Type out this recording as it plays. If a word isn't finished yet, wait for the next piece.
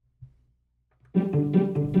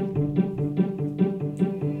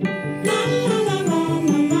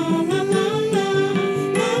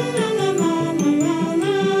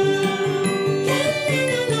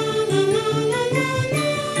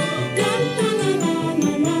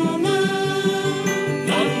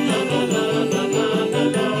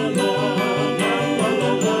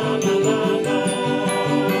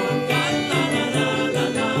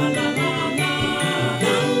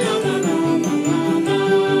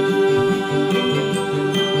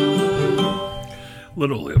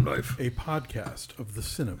Linoleum knife. A podcast of the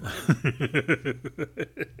cinema.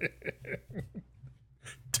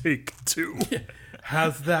 Take two.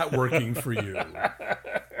 How's that working for you?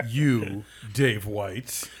 You, Dave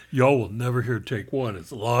White. Y'all will never hear take one.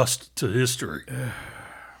 It's lost to history.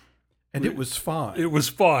 And it was fine. It was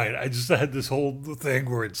fine. I just had this whole thing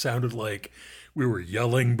where it sounded like we were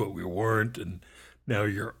yelling, but we weren't. And now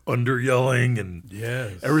you're under yelling, and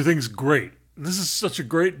Yes. everything's great. This is such a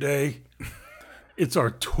great day. It's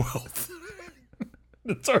our 12th.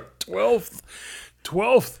 It's our 12th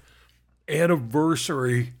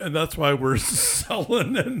anniversary. And that's why we're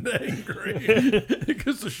sullen and angry.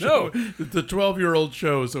 Because the show, it's a 12-year-old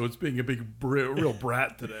show, so it's being a big, real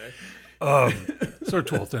brat today. It's our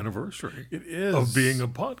 12th anniversary. It is. Of being a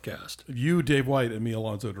podcast. You, Dave White, and me,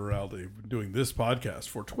 Alonzo Duralde, have been doing this podcast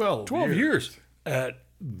for 12 years. At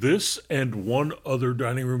this and one other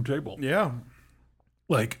dining room table. Yeah.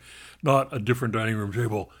 Like, not a different dining room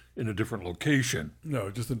table in a different location. No,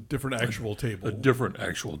 just a different actual table. A different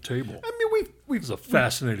actual table. I mean, It's a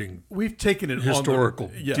fascinating we've taken it historical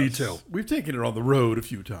on the, yes, detail. We've taken it on the road a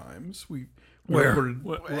few times. We Where?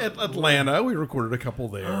 recorded at Atlanta. We recorded a couple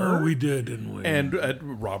there. Oh, we did, didn't we? And at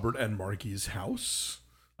Robert and Marky's house.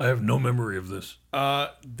 I have no memory of this.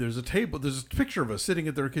 There's a table. There's a picture of us sitting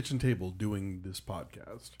at their kitchen table doing this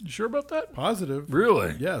podcast. You sure about that? Positive.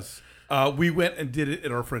 Really? Yes. We went and did it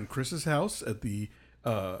at our friend Chris's house at the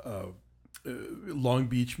Long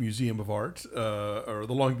Beach Museum of Art, or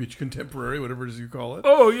the Long Beach Contemporary, whatever it is you call it.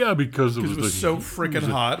 Oh, yeah, because it was so freaking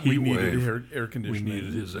hot, we needed air We conditioning.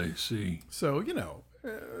 needed his AC. So,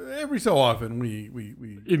 every so often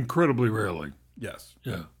we Incredibly rarely. yes,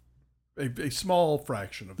 Yeah. a small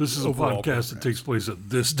fraction of This is a overall podcast that takes place at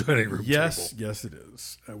this dining room Yes, table. yes, it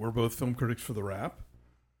is. We're both film critics for The Wrap.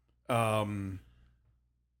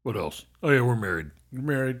 What else? Oh, yeah, we're married. We're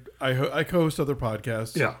married. I co-host other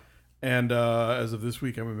podcasts. Yeah. And as of this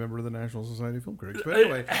week, I'm a member of the National Society of Film Critics. But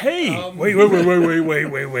anyway, Hey! Wait.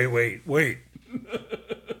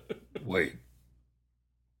 Wait.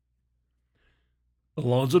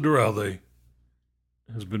 Alonzo Duralde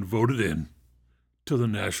has been voted in to the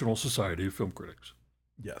National Society of Film Critics.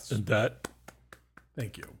 yes, And that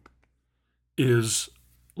thank you. is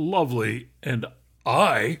lovely. And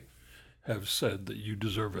I have said that you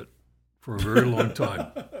deserve it for a very long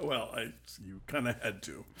time. Well, you kind of had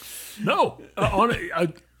to. No.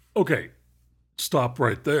 Okay. Stop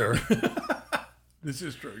right there. This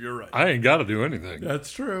is true. You're right. I ain't got to do anything.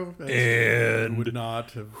 That's true. That's And true. Would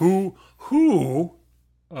not have. Who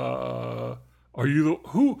are you?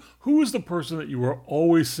 Who is the person that you are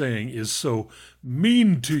always saying is so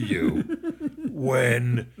mean to you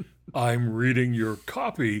when I'm reading your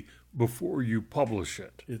copy before you publish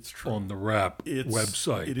it? It's true. On the Wrap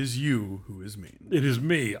website. It is you who is mean. It is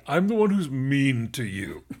me. I'm the one who's mean to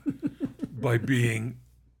you by being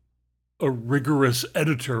a rigorous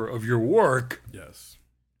editor of your work. Yes.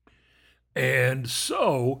 And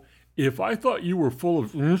so, if I thought you were full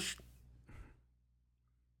of,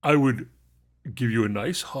 I would give you a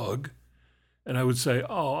nice hug, and I would say,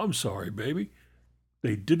 "Oh, I'm sorry, baby.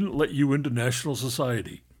 They didn't let you into National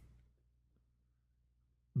Society.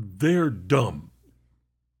 They're dumb."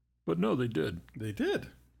 But no, they did. They did.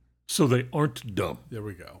 So they aren't dumb. There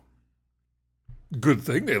we go. Good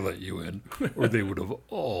thing they let you in, or they would have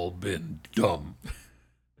all been dumb.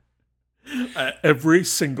 Every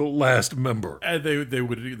single last member. And they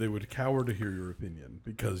would cower to hear your opinion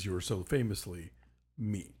because you were so famously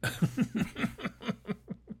mean.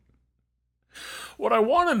 What I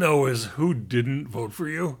want to know is who didn't vote for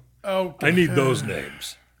you. Oh, I need those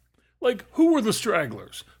names. Like, who were the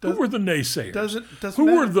stragglers? Who were the naysayers? Doesn't who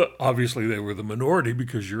matter. were the? Obviously, they were the minority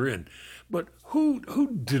because you're in. But who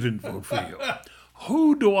didn't vote for you?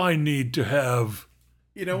 Who do I need to have?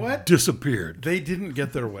 You know what? Disappeared. They didn't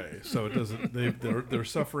get their way, so it doesn't. They're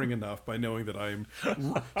suffering enough by knowing that I'm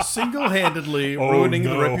single-handedly ruining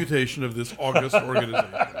the reputation of this august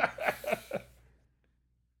organization.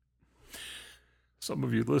 Some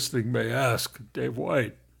of you listening may ask, Dave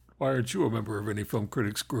White, why aren't you a member of any film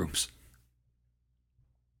critics groups?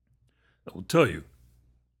 I will tell you,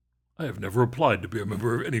 I have never applied to be a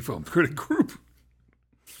member of any film critic group.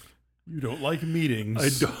 You don't like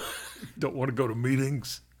meetings. I don't want to go to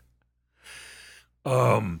meetings.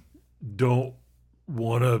 Don't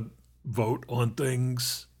want to vote on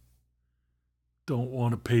things. Don't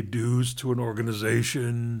want to pay dues to an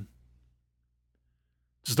organization.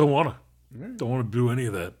 Just don't want to. Right. Don't want to do any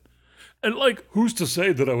of that. And like, who's to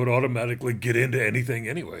say that I would automatically get into anything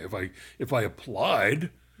anyway? If I applied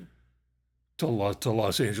to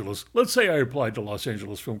Los Angeles, let's say I applied to Los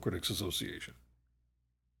Angeles Film Critics Association.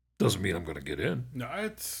 Doesn't mean I'm going to get in. No,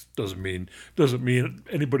 it's Doesn't mean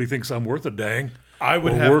anybody thinks I'm worth a dang. I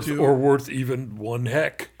would or have worth, to, or worth even one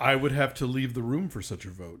heck. I would have to leave the room for such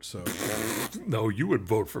a vote. So No, you would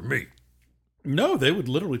vote for me. no, they would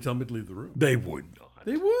literally tell me to leave the room. They would not.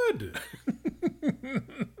 They would.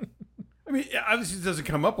 I mean, obviously, it doesn't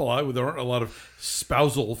come up a lot. There aren't a lot of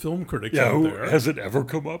spousal film critics out there. Has it ever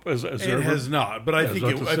come up? It has not, but I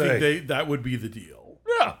think that would be the deal.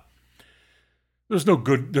 Yeah.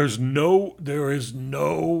 There is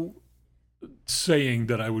no saying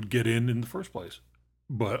that I would get in the first place.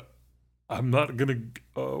 But I'm not going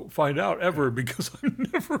to find out ever because I'm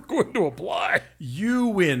never going to apply. You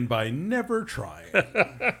win by never trying.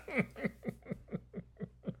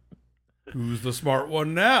 Who's the smart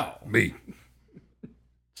one now? Me.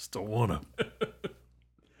 Just don't want to.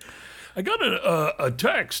 I got a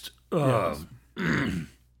text. Yes.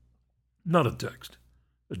 Not a text.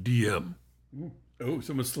 A DM. Oh,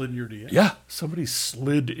 someone slid in your DM? Yeah, somebody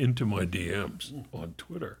slid into my DMs on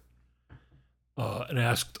Twitter and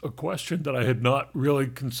asked a question that I had not really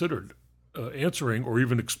considered answering or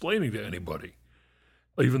even explaining to anybody,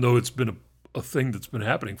 even though it's been a thing that's been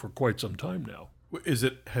happening for quite some time now. Is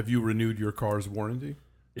it, have you renewed your car's warranty?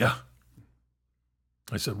 Yeah.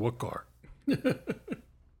 I said, what car?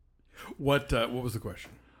 What was the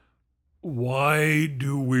question? Why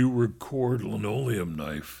do we record Linoleum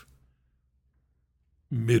Knife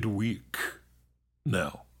midweek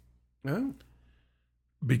now? Oh.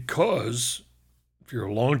 Because if you're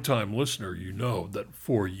a long-time listener, you know that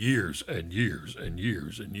for years and years and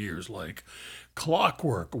years and years, like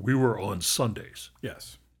clockwork, we were on Sundays.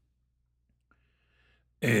 Yes.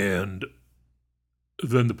 And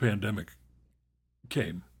then the pandemic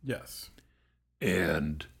came. Yes.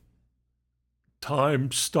 And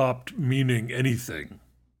time stopped meaning anything.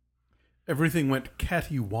 Everything went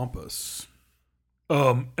cattywampus.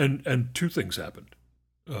 And two things happened.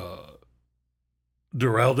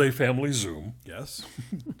 Duralde Family Zoom Yes.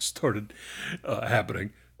 started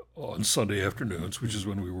happening on Sunday afternoons, which is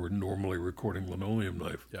when we were normally recording Linoleum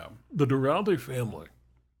Knife. Yeah. The Duralde family,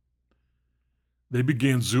 they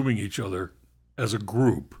began Zooming each other as a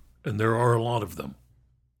group, and there are a lot of them,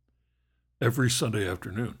 every Sunday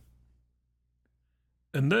afternoon.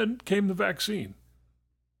 And then came the vaccine,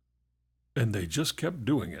 and they just kept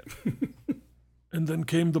doing it. And then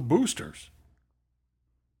came the boosters,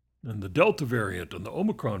 and the Delta variant and the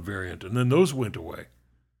Omicron variant, and then those went away.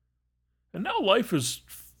 And now life is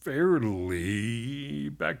fairly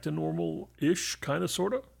back to normal-ish, kind of,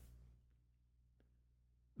 sort of.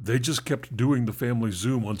 They just kept doing the family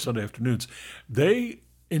Zoom on Sunday afternoons. They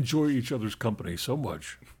enjoy each other's company so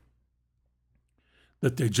much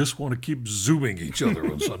that they just want to keep Zooming each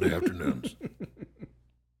other on Sunday afternoons.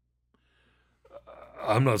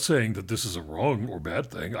 I'm not saying that this is a wrong or bad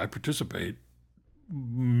thing. I participate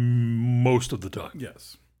most of the time.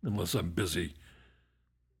 Yes. Unless I'm busy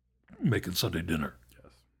making Sunday dinner.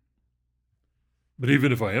 Yes. But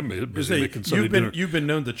even if I am busy making Sunday dinner, you've been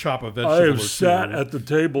known to chop a vegetable. I have sat at the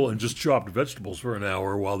table and just chopped vegetables for an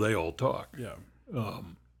hour while they all talk. Yeah.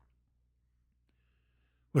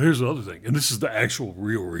 But here's another thing, and this is the actual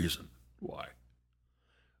real reason why.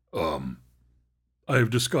 I have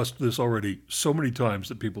discussed this already so many times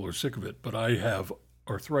that people are sick of it, but I have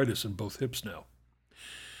arthritis in both hips now.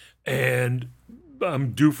 And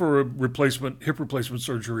I'm due for a hip replacement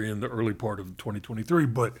surgery in the early part of 2023,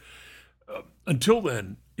 but until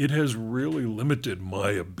then, it has really limited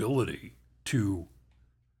my ability to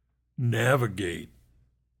navigate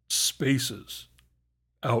spaces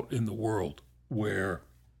out in the world where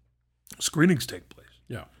screenings take place.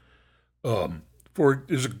 Yeah.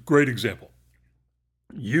 Here's a great example.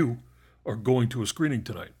 You are going to a screening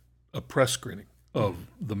tonight, a press screening of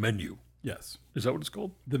The Menu. Yes. Is that what it's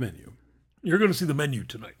called? The Menu. You're going to see The Menu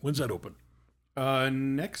tonight. When's that open?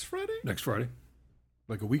 Next Friday? Next Friday.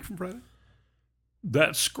 Like a week from Friday?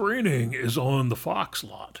 That screening is on the Fox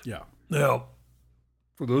lot. Yeah. Now,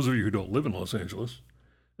 for those of you who don't live in Los Angeles,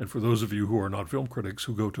 and for those of you who are not film critics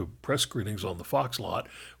who go to press screenings on the Fox lot,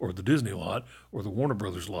 or the Disney lot, or the Warner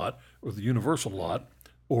Brothers lot, or the Universal lot,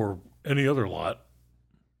 or any other lot,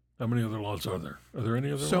 How many other lots are there? Are there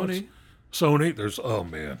any other lots? Sony. Sony. There's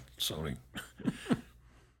Sony.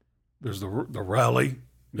 There's the Raleigh,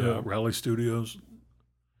 Raleigh Studios.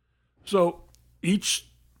 So each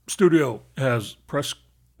studio has press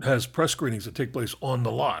screenings that take place on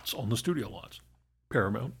the lots, on the studio lots.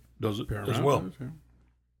 Paramount does it as well. Does, yeah.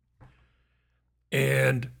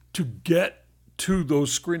 And to get to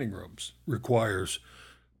those screening rooms requires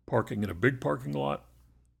parking in a big parking lot,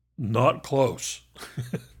 not close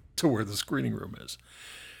to where the screening room is.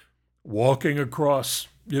 Walking across,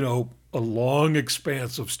 a long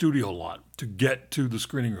expanse of studio lot to get to the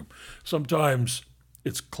screening room. Sometimes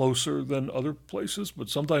it's closer than other places, but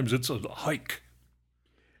sometimes it's a hike.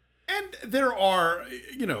 And there are,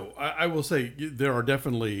 I will say there are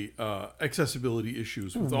definitely accessibility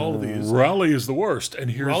issues with all of these. Raleigh is the worst.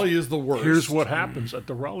 And Raleigh is the worst. Here's what happens at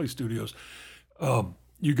the Raleigh Studios.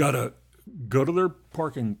 You got to go to their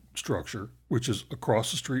parking structure, which is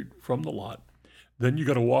across the street from the lot. Then you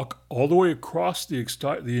got to walk all the way across the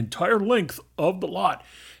entire length of the lot.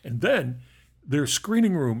 And then their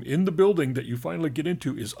screening room in the building that you finally get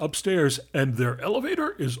into is upstairs, and their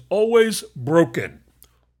elevator is always broken.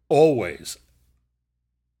 Always.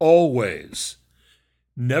 Always.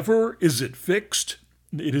 Never is it fixed.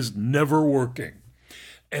 It is never working.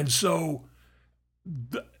 And so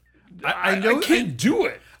I can't do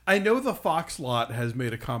it. I know the Fox lot has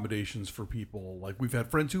made accommodations for people. Like we've had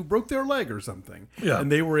friends who broke their leg or something. Yeah.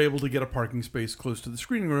 And they were able to get a parking space close to the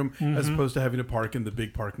screening room as opposed to having to park in the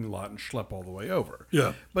big parking lot and schlep all the way over.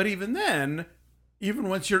 Yeah. But even then, even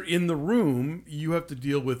once you're in the room, you have to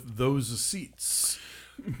deal with those seats.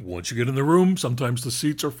 Once you get in the room, sometimes the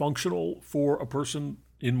seats are functional for a person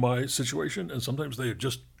in my situation, and sometimes they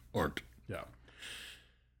just aren't. Yeah.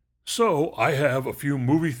 So I have a few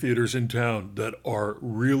movie theaters in town that are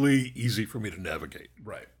really easy for me to navigate.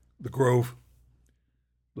 Right. The Grove,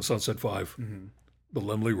 the Sunset 5, the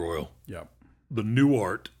Lemley Royal, Yeah. the New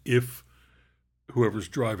Art, if whoever's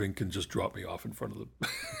driving can just drop me off in front of the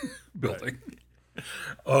building.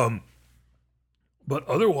 But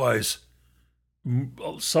otherwise,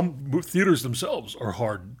 some theaters themselves are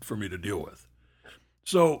hard for me to deal with.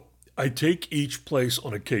 So I take each place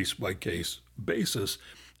on a case-by-case basis.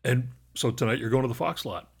 And so tonight you're going to the Fox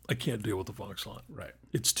lot. I can't deal with the Fox lot. Right.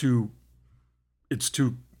 It's too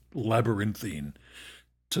labyrinthine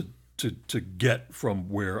to get from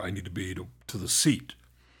where I need to be to the seat.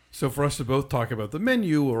 So for us to both talk about the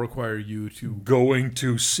menu will require you to Going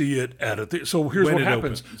to see it at a theater. So here's When what it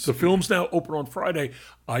happens. opens. The film's now open on Friday.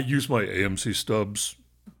 I use my AMC Stubs.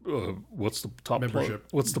 What's the top Membership.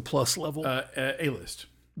 What's the plus level? A-list.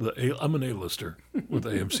 I'm an A-lister with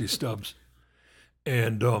AMC Stubs.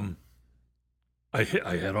 And I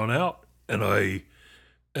head on out and I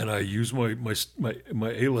use my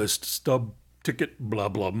A-list stub ticket blah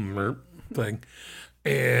blah thing,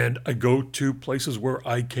 and I go to places where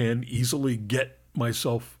I can easily get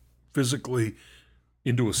myself physically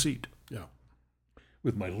into a seat. Yeah.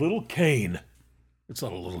 With my little cane. It's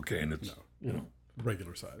not a little cane, it's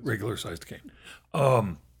Regular size. regular sized cane.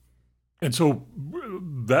 And so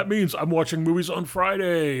that means I'm watching movies on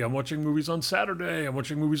Friday, I'm watching movies on Saturday, I'm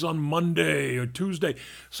watching movies on Monday or Tuesday.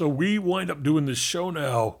 So we wind up doing this show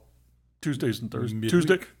now Tuesdays and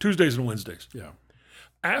Thursdays, Tuesdays and Wednesdays. Yeah.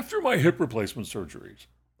 After my hip replacement surgeries,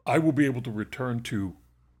 I will be able to return to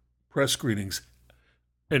press screenings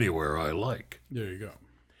anywhere I like. There you go.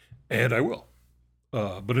 And I will.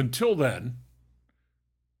 But until then,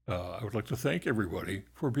 I would like to thank everybody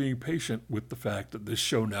for being patient with the fact that this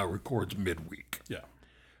show now records midweek. Yeah.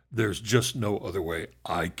 There's just no other way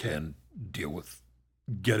I can deal with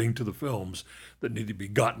getting to the films that need to be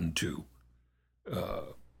gotten to.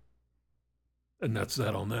 And that's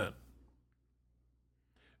that on that.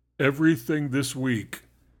 Everything this week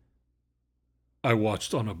I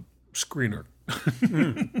watched on a screener,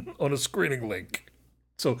 on a screening link.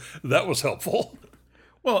 So that was helpful.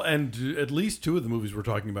 Well, and at least two of the movies we're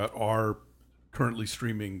talking about are currently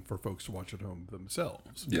streaming for folks to watch at home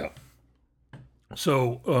themselves. Yeah.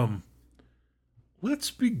 So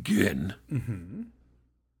let's begin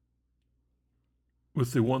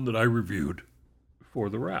with the one that I reviewed for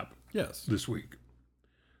the wrap Yes. this week.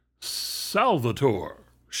 Salvatore,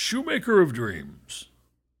 Shoemaker of Dreams.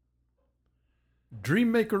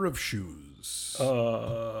 Dreammaker of Shoes.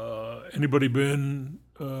 Anybody been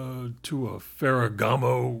to a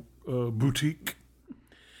Ferragamo boutique?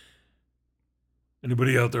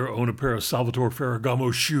 Anybody out there own a pair of Salvatore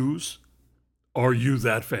Ferragamo shoes? Are you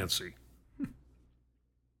that fancy?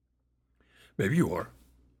 Maybe you are.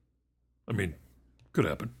 I mean, could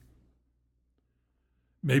happen.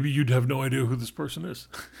 Maybe you'd have no idea who this person is.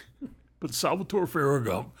 But Salvatore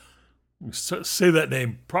Ferragamo, Say that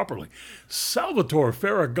name properly. Salvatore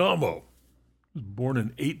Ferragamo was born in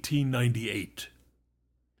 1898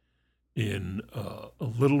 in a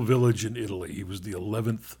little village in Italy. He was the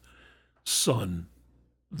 11th son,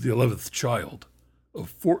 the 11th child of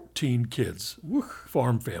 14 kids,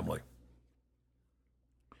 farm family.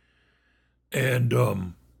 And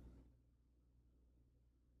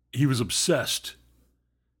he was obsessed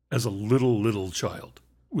as a little child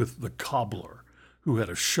with the cobbler who had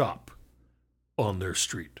a shop on their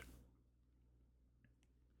street.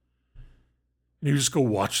 And he would just go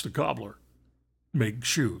watch the cobbler make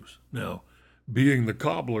shoes. Now, being the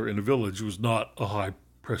cobbler in a village was not a high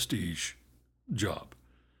prestige job.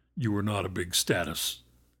 You were not a big status,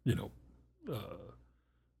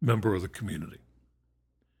 member of the community.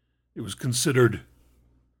 It was considered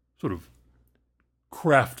sort of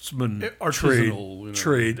craftsman artisanal,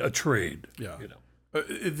 trade. Yeah.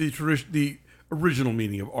 The original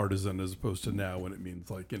meaning of artisan as opposed to now when it means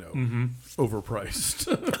overpriced.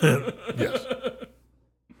 Yes.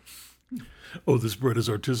 Oh, this bread is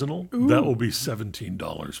artisanal? Ooh. That will be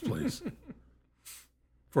 $17, please.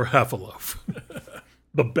 For half a loaf.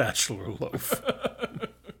 The bachelor loaf.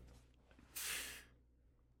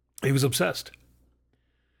 He was obsessed.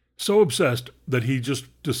 So obsessed that he just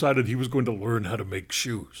decided he was going to learn how to make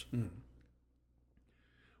shoes.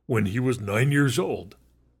 When he was 9 years old,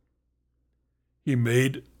 he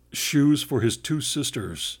made shoes for his two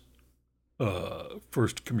sisters'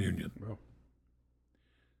 first communion. Wow.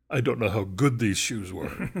 I don't know how good these shoes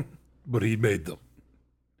were, but he made them.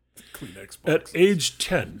 Kleenex boxes. At age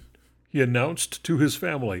 10, he announced to his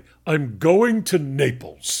family, "I'm going to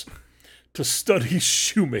Naples to study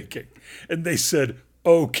shoemaking." And they said,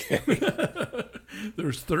 "Okay."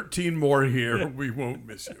 There's 13 more here. We won't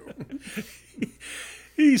miss you.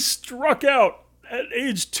 He struck out at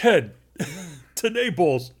age 10 to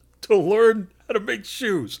Naples to learn how to make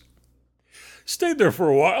shoes. Stayed there for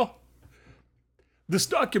a while. This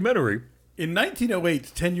documentary... In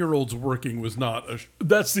 1908, 10-year-olds working was not a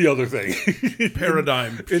That's the other thing.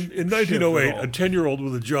 paradigm. In 1908, a 10-year-old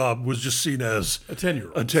with a job was just seen as a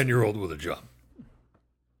 10-year-old. A 10-year-old with a job.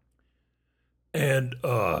 And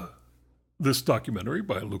this documentary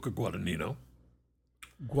by Luca Guadagnino.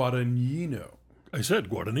 Guadagnino. I said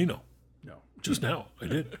Guadagnino. No. Just now. I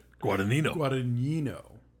did. Guadagnino.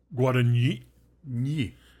 Guadagnino. Guadagnino.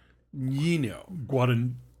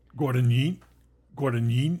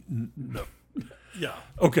 No. Yeah.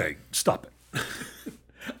 Okay, stop it.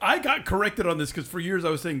 I got corrected on this because for years I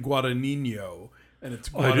was saying Guadagnino, and it's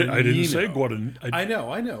Guadagnino. I didn't say Guadagnino. I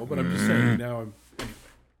know, but I'm just saying now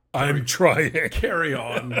I'm trying. Carry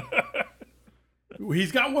on.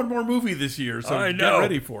 He's got one more movie this year, so I get know.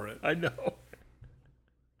 ready for it. I know.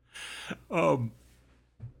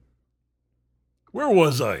 Where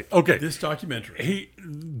was I? Okay. This documentary. He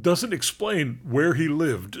doesn't explain where he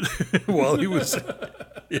lived while he was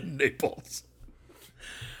in Naples.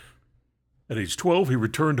 At age 12, he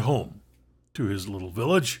returned home to his little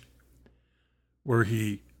village where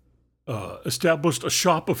he established a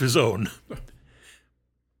shop of his own.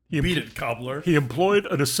 Beat it, cobbler. He employed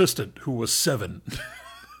an assistant who was 7.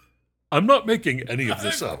 I'm not making any of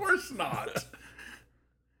this up. Of course not.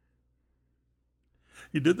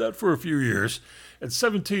 He did that for a few years. At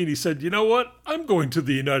 17, he said, "You know what? I'm going to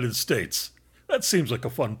the United States. That seems like a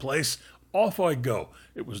fun place. Off I go."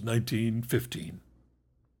 It was 1915.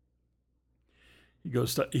 He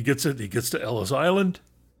gets to Ellis Island.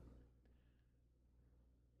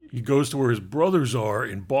 He goes to where his brothers are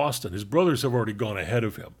in Boston. His brothers have already gone ahead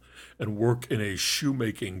of him and work in a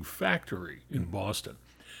shoemaking factory in Boston.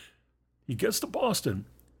 He gets to Boston.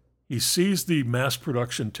 He sees the mass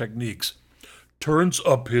production techniques, turns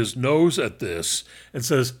up his nose at this and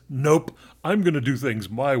says, "Nope, I'm going to do things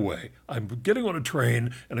my way. I'm getting on a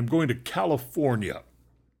train and I'm going to California."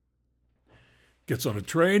 Gets on a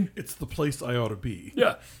train. It's the place I ought to be.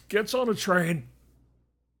 Yeah, gets on a train.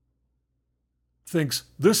 Thinks,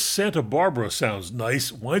 this Santa Barbara sounds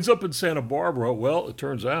nice. Winds up in Santa Barbara. Well, it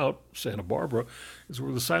turns out Santa Barbara is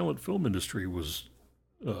where the silent film industry was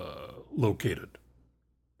located.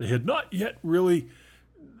 They had not yet really...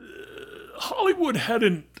 Hollywood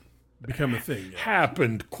hadn't become a thing yet.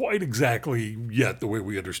 Happened quite exactly yet the way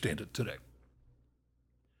we understand it today.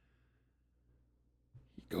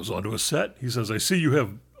 He goes onto a set. He says, I see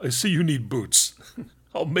you need boots.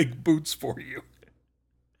 I'll make boots for you."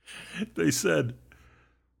 They said,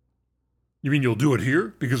 "You mean you'll do it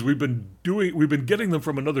here? Because we've been getting them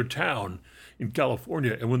from another town in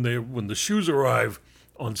California, and when the shoes arrive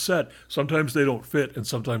on set, sometimes they don't fit and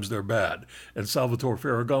sometimes they're bad. And Salvatore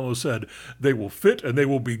Ferragamo said, they will fit and they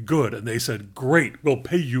will be good. And they said, great, we'll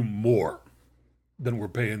pay you more than we're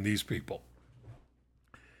paying these people.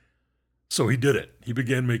 So he did it. He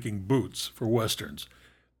began making boots for Westerns.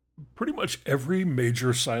 Pretty much every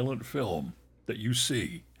major silent film that you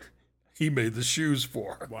see, he made the shoes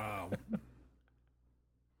for. Wow.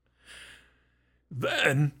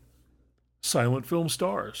 Then, silent film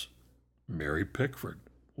stars, Mary Pickford,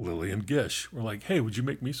 Lillian Gish, were like, hey, would you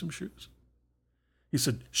make me some shoes? He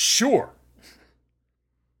said, sure.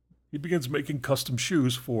 He begins making custom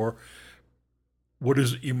shoes for what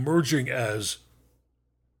is emerging as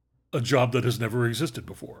a job that has never existed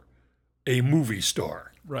before, a movie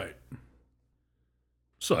star. Right.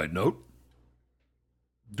 Side note,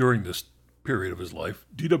 during this period of his life,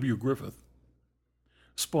 D.W. Griffith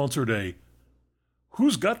sponsored a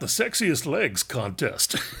Who's Got the Sexiest Legs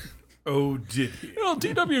contest. Oh, did he? You know,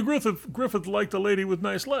 D.W. Griffith liked a lady with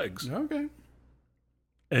nice legs. Okay.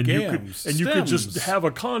 And you could just have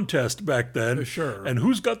a contest back then. Sure. And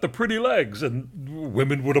who's got the pretty legs? And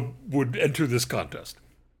women would enter this contest.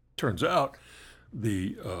 Turns out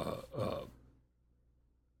the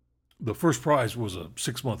first prize was a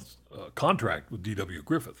 6-month contract with D.W.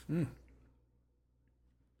 Griffith.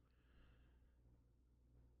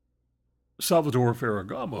 Salvatore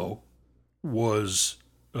Ferragamo was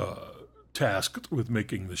tasked with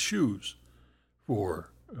making the shoes for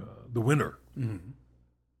the winner,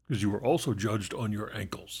 because you were also judged on your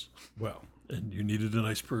ankles. Well, and you needed a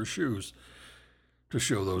nice pair of shoes to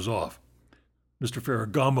show those off. Mr.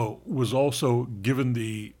 Ferragamo was also given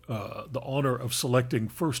the honor of selecting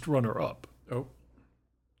first runner-up. Oh.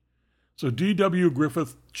 So D.W.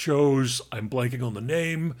 Griffith chose, I'm blanking on the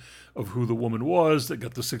name of who the woman was that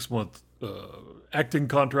got the 6-month acting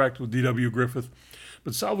contract with D.W. Griffith,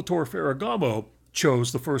 but Salvatore Ferragamo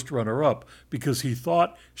chose the first runner-up because he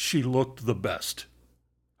thought she looked the best.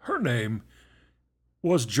 Her name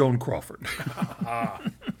was Joan Crawford.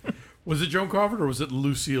 Was it Joan Crawford or was it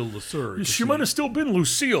Lucille Lesur? She might have still been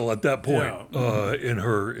Lucille at that point in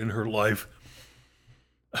her life,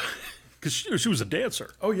 because she was a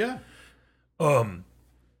dancer. Oh yeah.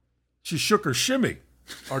 She shook her shimmy.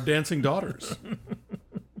 Our dancing daughters.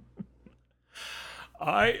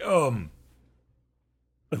 I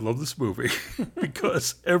love this movie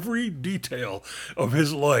because every detail of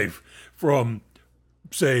his life, from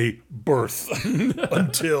say birth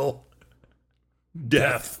until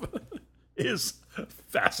death, is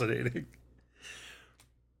fascinating.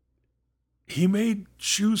 He made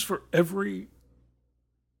shoes for every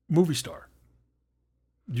movie star.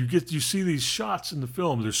 You see these shots in the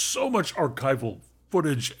film. There's so much archival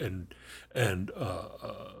footage and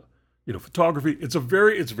photography. It's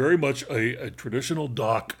very much a traditional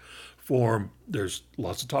doc form. There's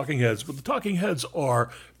lots of talking heads, but the talking heads are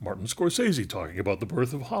Martin Scorsese talking about the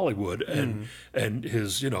birth of Hollywood and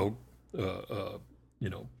his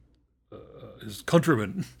his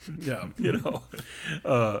countrymen. Yeah.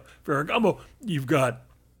 Ferragamo. You've got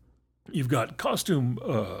costume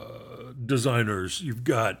designers. You've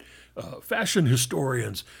got fashion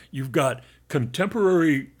historians. You've got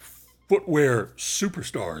contemporary footwear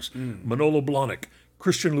superstars, Manolo Blahnik,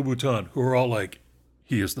 Christian Louboutin, who are all like,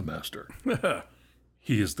 he is the master.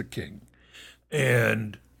 He is the king.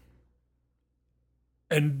 And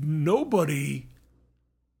nobody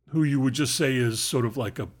who you would just say is sort of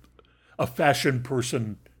like a fashion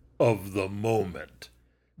person of the moment.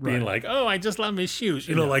 Right. Being like, oh, I just love my shoes.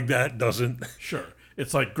 Like that doesn't... Sure.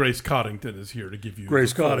 It's like Grace Coddington is here to give you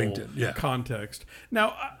context.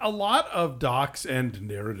 Now, a lot of docs and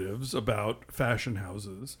narratives about fashion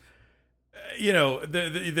houses,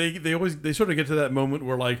 they always sort of get to that moment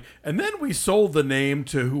where like, and then we sold the name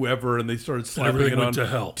to whoever, and they started slapping it on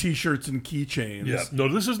T-shirts and keychains. Yeah, no,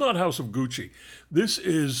 this is not House of Gucci. This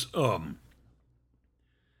is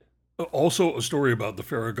also a story about the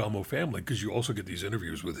Ferragamo family, because you also get these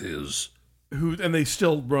interviews with his. And they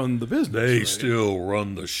still run the business. They still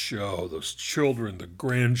run the show. Those children, the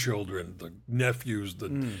grandchildren, the nephews,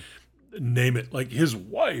 name it. Like his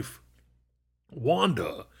wife,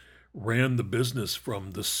 Wanda, ran the business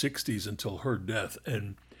from the 60s until her death.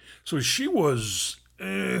 And so she was,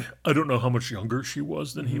 I don't know how much younger she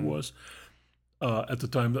was than he was at the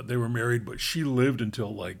time that they were married, but she lived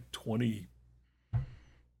until like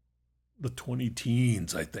the 20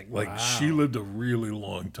 teens, I think. Like she lived a really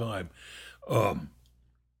long time. And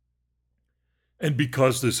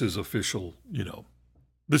because this is official,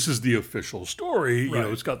 this is the official story, right.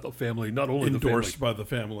 It's got the family, not only endorsed by the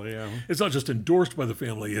family, yeah. It's not just endorsed by the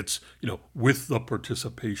family, it's, with the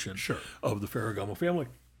participation of the Ferragamo family.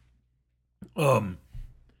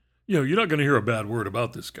 you're not going to hear a bad word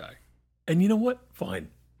about this guy. And you know what? Fine.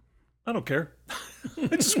 I don't care.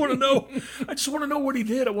 I just want to know. I just want to know what he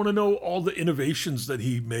did. I want to know all the innovations that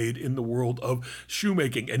he made in the world of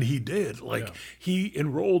shoemaking, and he did. He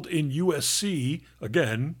enrolled in USC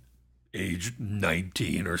again, age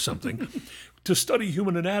 19 or something, to study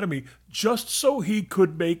human anatomy, just so he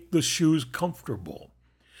could make the shoes comfortable.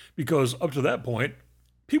 Because up to that point,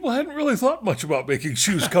 people hadn't really thought much about making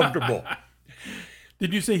shoes comfortable.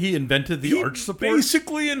 Did you say he invented the arch support?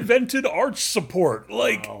 Basically invented arch support.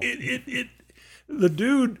 Wow. The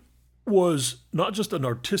dude was not just an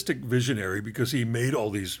artistic visionary because he made all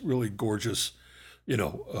these really gorgeous,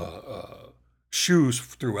 shoes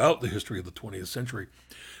throughout the history of the 20th century,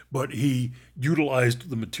 but he utilized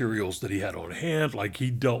the materials that he had on hand. Like he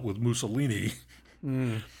dealt with Mussolini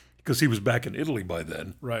because he was back in Italy by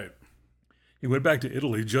then. Right. He went back to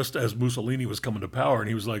Italy just as Mussolini was coming to power, and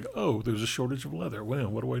he was like, "Oh, there's a shortage of leather. Wow,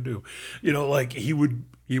 what do I do?" He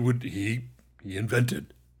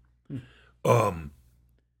invented, the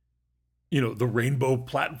rainbow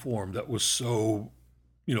platform that was so,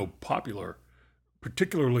 popular,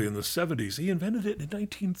 particularly in the 70s. He invented it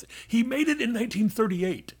he made it in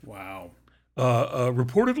 1938. Wow.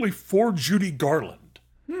 Reportedly for Judy Garland.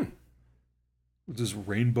 With this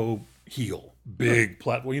rainbow heel. Big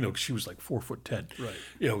platform, she was like 4'10", right?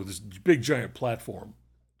 With this big giant platform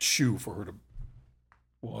shoe for her to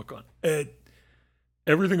walk on. And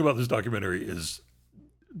everything about this documentary is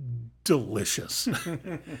delicious.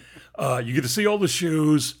 You get to see all the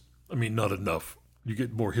shoes. I mean, not enough. You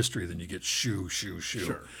get more history than you get shoe.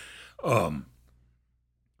 Sure. But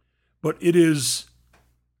it is,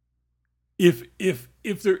 if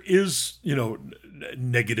there is,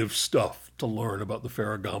 negative stuff to learn about the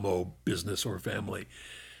Ferragamo business or family,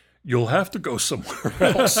 you'll have to go somewhere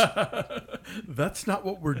else. That's not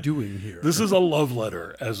what we're doing here. This is a love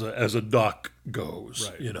letter as a doc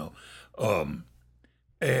goes, right.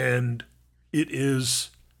 And it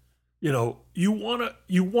is, you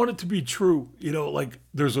want it to be true, like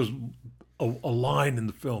there's a line in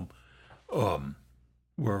the film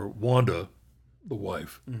where Wanda, the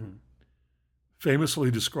wife, famously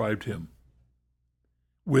described him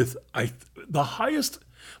with the highest,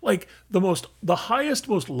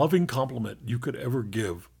 most loving compliment you could ever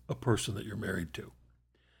give a person that you're married to.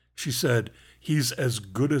 She said, "He's as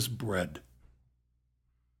good as bread."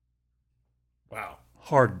 Wow.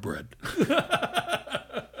 Hard bread.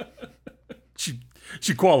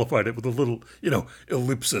 She qualified it with a little,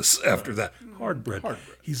 ellipsis after that. Hard bread.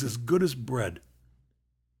 He's as good as bread.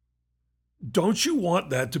 Don't you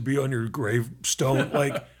want that to be on your gravestone?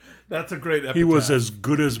 That's a great epitaph. He was as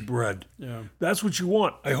good as bread. Yeah. That's what you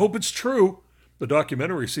want. I hope it's true. The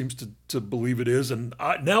documentary seems to believe it is, and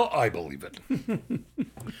now I believe it.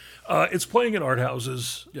 It's playing in art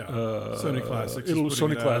houses. Yeah. Sony Classics.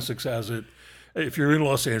 Sony Classics has it. If you're in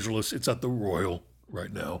Los Angeles, it's at the Royal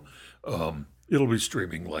right now. It'll be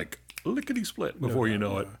streaming like lickety-split before you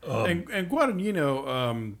know it. And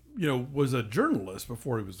Guadagnino, was a journalist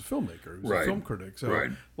before he was a filmmaker. He was a film critic.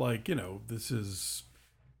 So, this is...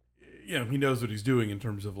 he knows what he's doing in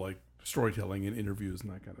terms of storytelling and interviews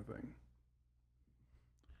and that kind of thing.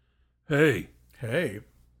 Hey,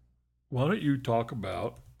 why don't you talk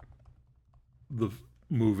about the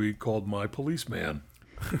movie called My Policeman?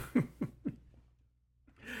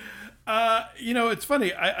 It's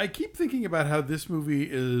funny. I keep thinking about how this movie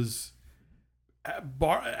has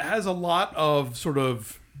a lot of sort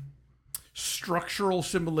of structural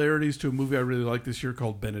similarities to a movie I really like this year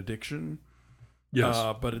called Benediction. Yes.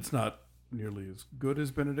 But it's not nearly as good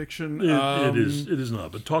as Benediction. It is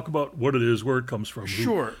not. But talk about what it is, where it comes from.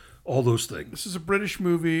 Sure. All those things. This is a British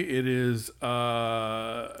movie. It is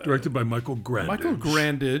directed by Michael Grandage. Michael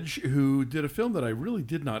Grandage, who did a film that I really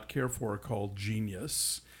did not care for called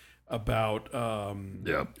Genius, about a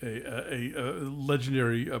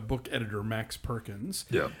legendary book editor, Max Perkins.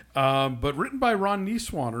 Yeah. But written by Ron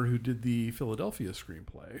Nieswaner, who did the Philadelphia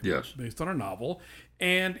screenplay. Yes. Based on a novel.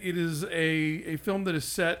 And it is a film that is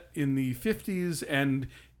set in the 50s and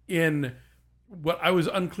in what I was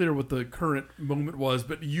unclear what the current moment was,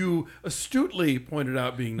 but you astutely pointed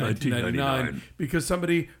out being 1999 because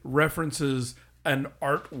somebody references an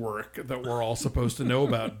artwork that we're all supposed to know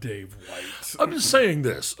about, Dave White. I'm just saying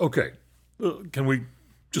this. Okay. Can we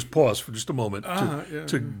just pause for just a moment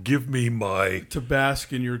to give me my... To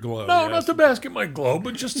bask in your glow. No, not to bask in my glow,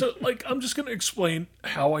 but just to, I'm just going to explain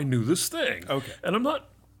how I knew this thing. Okay. And I'm not...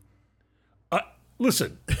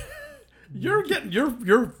 Listen... You're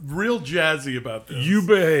real jazzy about this. You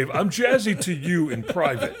behave. I'm jazzy to you in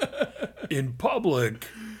private. In public,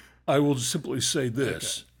 I will simply say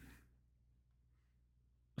this.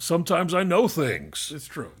 sometimes I know things. It's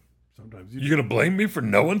true. Sometimes you You gonna blame me for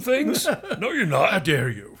knowing things? No, you're not. How dare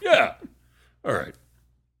you? Yeah. All right.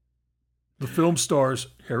 The film stars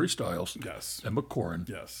Harry Styles, Yes. Emma Corrin,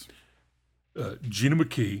 Yes. Gina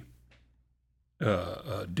McKee,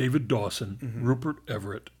 David Dawson, Rupert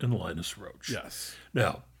Everett, and Linus Roach. Yes.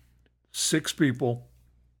 Now, 6 people,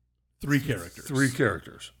 3 characters. 3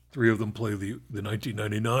 characters. 3 of them play the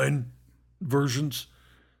 1999 versions.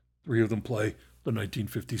 3 of them play the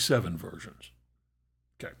 1957 versions.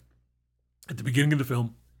 Okay. At the beginning of the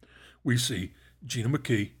film, we see Gina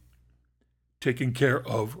McKee taking care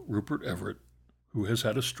of Rupert Everett, who has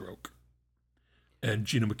had a stroke. And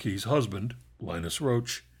Gina McKee's husband, Linus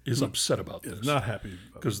Roach, is upset about this. Not happy.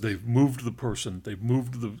 Because they've moved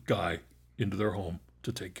the guy into their home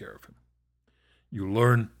to take care of him. You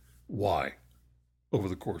learn why over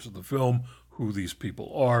the course of the film, who these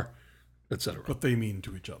people are, etc. What they mean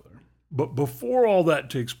to each other. But before all that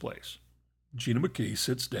takes place, Gina McKee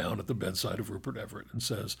sits down at the bedside of Rupert Everett and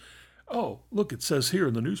says, "Oh, look, it says here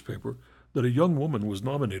in the newspaper that a young woman was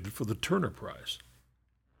nominated for the Turner Prize."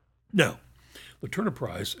 Now, the Turner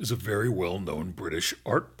Prize is a very well-known British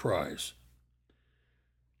art prize.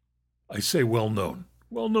 I say well-known.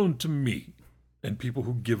 Well-known to me and people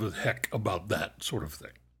who give a heck about that sort of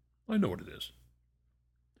thing. I know what it is.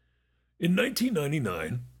 In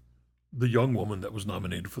 1999, the young woman that was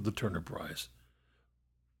nominated for the Turner Prize,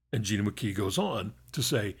 and Gina McKee goes on to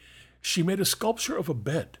say, she made a sculpture of a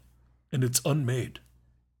bed, and it's unmade.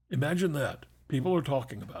 Imagine that. People are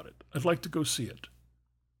talking about it. I'd like to go see it.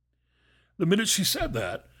 The minute she said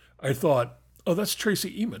that, I thought, oh, that's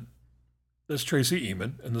Tracy Emin. That's Tracy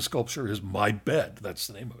Emin, and the sculpture is My Bed. That's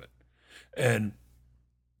the name of it. And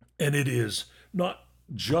it is not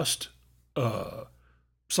just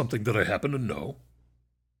something that I happen to know,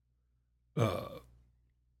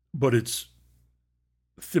 but it's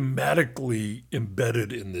thematically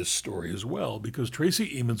embedded in this story as well, because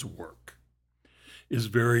Tracy Emin's work is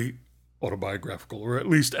very autobiographical, or at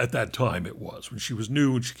least at that time it was. When she was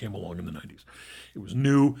new and she came along in the 90s. It was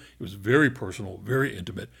new, it was very personal, very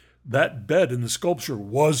intimate. That bed in the sculpture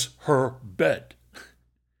was her bed.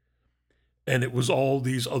 And it was all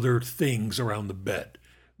these other things around the bed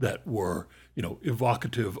that were,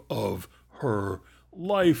 evocative of her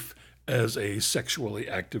life as a sexually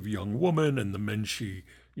active young woman and the men she,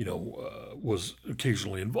 was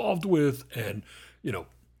occasionally involved with, and,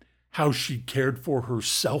 how she cared for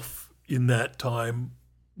herself in that time,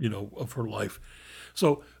 of her life.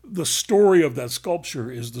 So the story of that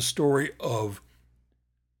sculpture is the story of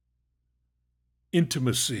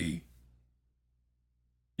intimacy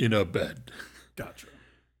in a bed. Gotcha.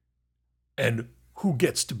 And who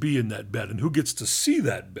gets to be in that bed, and who gets to see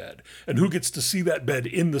that bed, and who gets to see that bed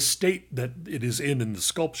in the state that it is in the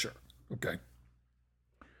sculpture. Okay.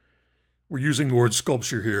 We're using the word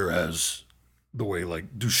sculpture here as the way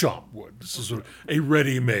like Duchamp would. This is sort of a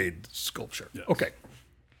ready-made sculpture. Yes. Okay.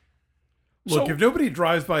 Look, So- if nobody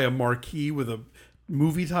drives by a marquee with a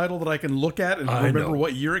movie title that I can look at and I remember know.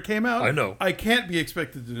 what year it came out, I know. I can't be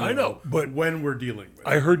expected to know. I know, but when we're dealing with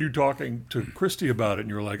I it. heard you talking to Christy about it, and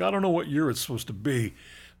you were like, I don't know what year it's supposed to be.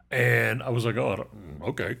 And I was like, oh,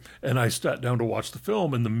 okay. And I sat down to watch the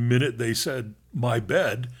film, and the minute they said My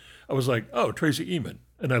Bed, I was like, oh, Tracy Emin.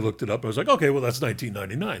 And I looked it up. I was like, okay, well, that's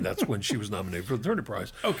 1999. That's when she was nominated for the Turner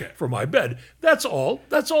Prize. Okay. For My Bed. That's all.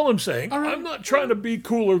 That's all I'm saying. I'm not trying to be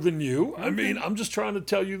cooler than you. I mean, I'm just trying to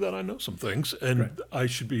tell you that I know some things, and I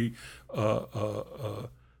should be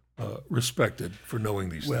respected for knowing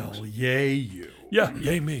these things. Well, yay you. Yeah,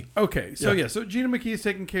 yay me. Okay, so so Gina McKee is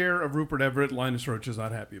taking care of Rupert Everett. Linus Roach is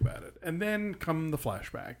not happy about it. And then come the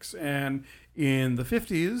flashbacks. And in the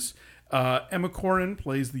 50s, Emma Corrin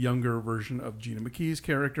plays the younger version of Gina McKee's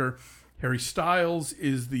character. Harry Styles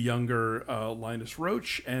is the younger Linus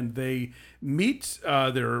Roach, and they meet.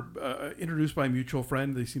 They're introduced by a mutual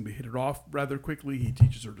friend. They seem to hit it off rather quickly. He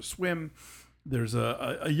teaches her to swim. There's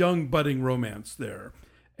a young budding romance there.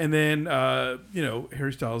 And then,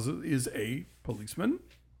 Harry Styles is a policeman.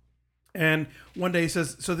 And one day he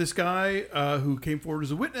says, so this guy who came forward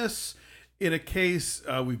as a witness in a case,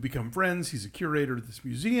 we've become friends. He's a curator at this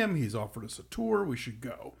museum. He's offered us a tour. We should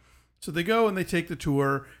go. So they go and they take the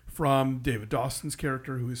tour from David Dawson's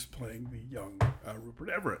character, who is playing the young Rupert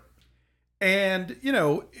Everett. And,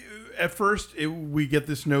 at first we get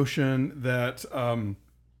this notion that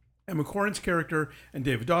Emma Corrin's character and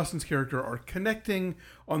David Dawson's character are connecting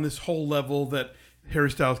on this whole level that Harry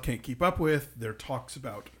Styles can't keep up with. There are talks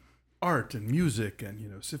about art and music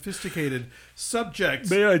and, sophisticated subjects.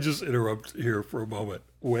 May I just interrupt here for a moment?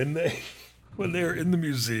 When they're in the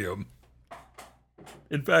museum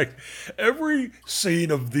In fact, every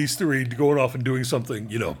scene of these three going off and doing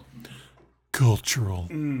something, cultural,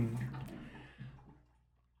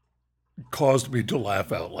 caused me to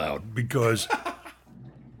laugh out loud because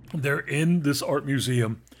they're in this art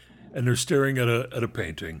museum and they're staring at a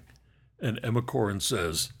painting, and Emma Corrin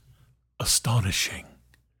says, "Astonishing."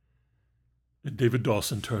 And David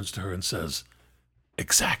Dawson turns to her and says,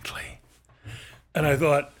 "Exactly." And I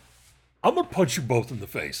thought, I'm going to punch you both in the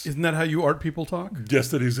face. Isn't that how you art people talk? Yes,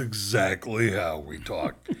 that is exactly how we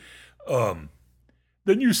talk.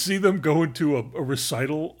 Then you see them go into a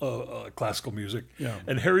recital, classical music,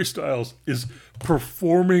 and Harry Styles is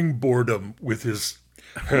performing boredom with his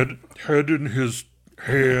head in his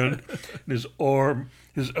hand, and his arm,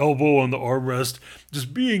 his elbow on the armrest,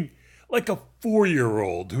 just being like a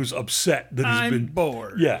 4-year-old who's upset that he's been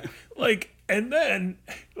bored. Yeah, and then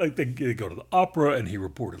they go to the opera, and he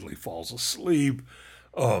reportedly falls asleep,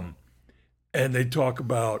 and they talk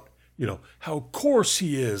about how coarse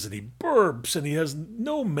he is, and he burps, and he has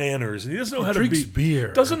no manners, and he doesn't know how to be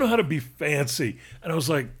beer. Doesn't know how to be fancy. And I was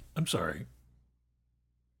like, I'm sorry,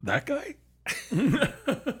 that guy,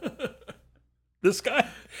 this guy,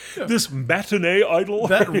 this matinee idol,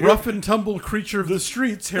 that rough and tumble creature of the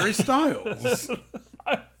streets, Harry Styles.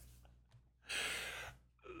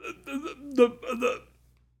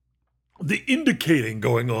 The indicating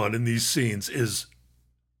going on in these scenes is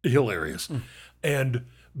hilarious, and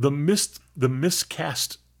the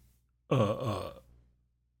miscast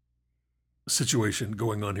situation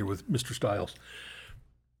going on here with Mr. Styles.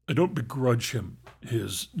 I don't begrudge him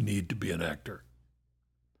his need to be an actor,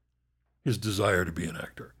 his desire to be an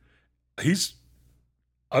actor.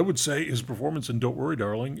 I would say his performance in Don't Worry,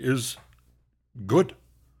 Darling is good.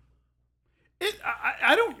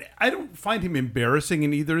 I don't find him embarrassing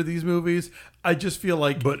in either of these movies. I just feel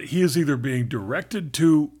like... But he is either being directed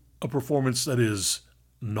to a performance that is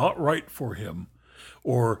not right for him,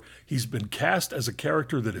 or he's been cast as a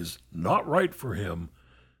character that is not right for him.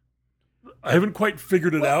 I haven't quite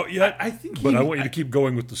figured it out yet, I want you to keep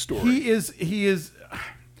going with the story. He is...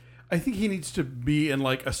 I think he needs to be in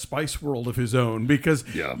like a Spice World of his own, because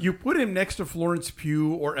you put him next to Florence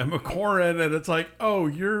Pugh or Emma Corrin, and it's like,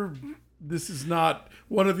 this is not,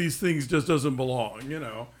 one of these things just doesn't belong,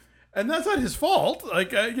 And that's not his fault.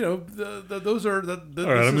 Like, those are the.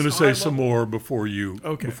 All right, I'm going to say some more before you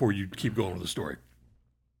keep going with the story.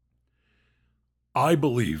 I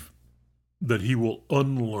believe that he will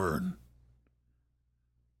unlearn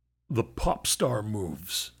the pop star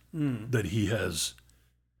moves that he has,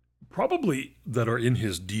 probably that are in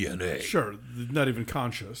his DNA. Sure, not even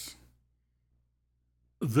conscious.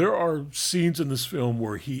 There are scenes in this film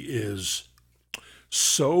where he is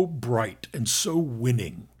so bright and so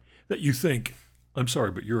winning that you think, I'm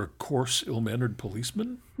sorry, but you're a coarse, ill-mannered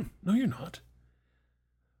policeman? No, you're not.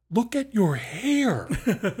 Look at your hair.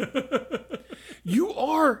 You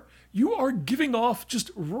are giving off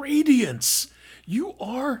just radiance. You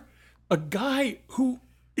are a guy who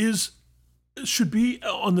should be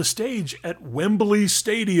on the stage at Wembley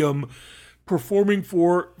Stadium performing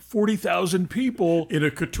for 40,000 people in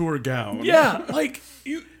a couture gown. Yeah, like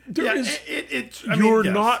it's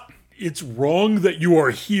wrong that you are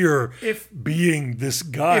here being this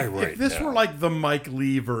guy right now. If this were like the Mike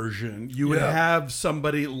Leigh version, you would have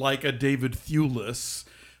somebody like a David Thewlis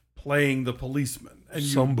playing the policeman. And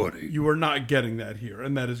you are not getting that here,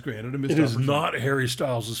 and that is granted a missed opportunity. It is not Harry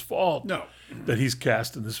Styles' fault that he's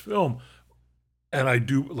cast in this film. And I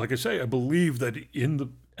do, like I say, I believe that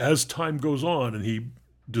as time goes on and he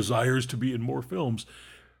desires to be in more films,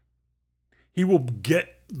 he will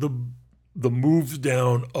get the moves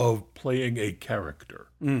down of playing a character.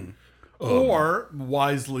 Or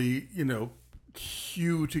wisely,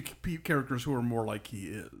 cue to characters who are more like he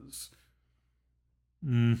is.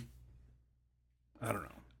 I don't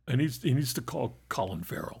know. And he needs to call Colin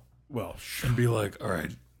Farrell. Well, sure. And be like, all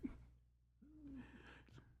right,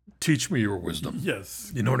 teach me your wisdom.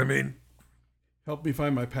 Yes. You know what I mean? Help me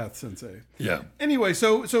find my path, Sensei. Yeah. Anyway,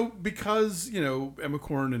 so because, Emma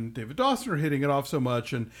Corrin and David Dawson are hitting it off so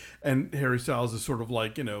much, and Harry Styles is sort of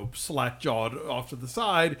like, slack-jawed off to the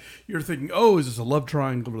side, you're thinking, is this a love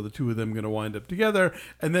triangle? Are the two of them going to wind up together?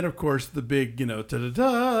 And then, of course, the big,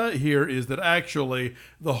 ta-da-da here is that actually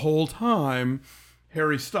the whole time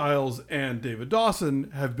Harry Styles and David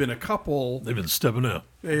Dawson have been a couple. They've been stepping out.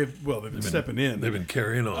 They've been stepping in. They've been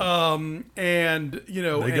carrying on. They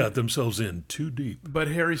got themselves in too deep. But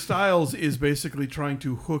Harry Styles is basically trying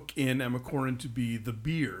to hook in Emma Corrin to be the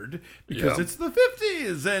beard because it's the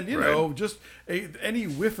 50s, and just any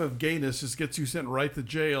whiff of gayness just gets you sent right to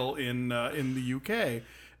jail in the UK.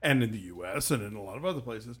 and in the U.S. and in a lot of other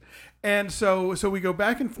places. And so we go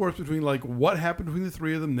back and forth between like what happened between the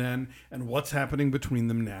three of them then and what's happening between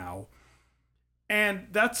them now. And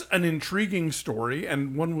that's an intriguing story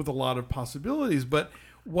and one with a lot of possibilities. But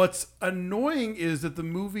what's annoying is that the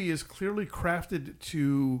movie is clearly crafted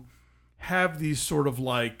to have these sort of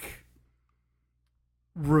like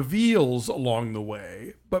reveals along the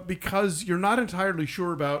way. But because you're not entirely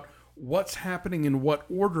sure about what's happening in what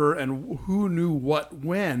order and who knew what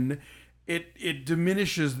when, it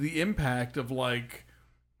diminishes the impact of like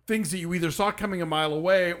things that you either saw coming a mile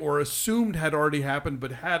away or assumed had already happened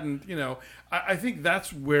but hadn't. I think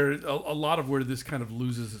that's where a lot of where this kind of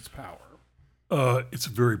loses its power. It's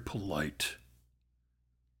very polite.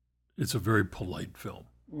 It's a very polite film,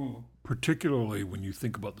 particularly when you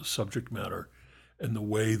think about the subject matter and the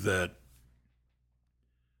way that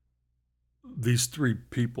these three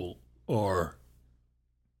people are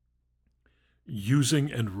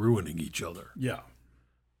using and ruining each other. Yeah.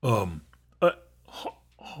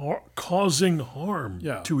 Causing harm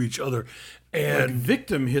to each other. And like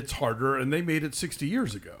Victim hits harder, and they made it 60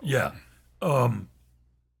 years ago. Yeah.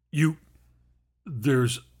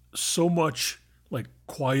 There's so much like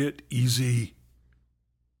quiet, easy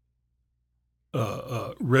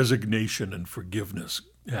resignation and forgiveness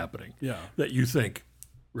happening. Yeah. That you think,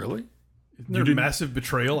 really? Isn't there massive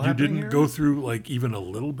betrayal you happening didn't here? go through like even a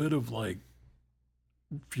little bit of like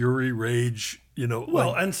fury, rage, Well,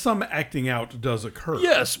 like, and some acting out does occur.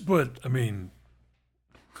 yes, but I mean,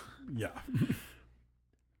 Yeah.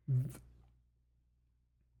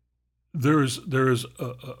 there's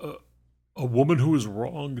a woman who is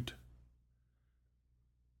wronged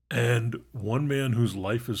and one man whose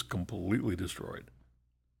life is completely destroyed.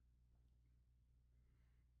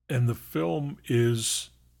 And the film is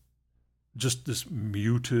just this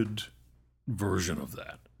muted version of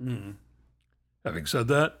that. Mm. Having said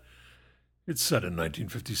that, it's set in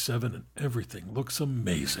 1957 and everything looks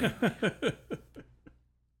amazing.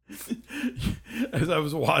 As I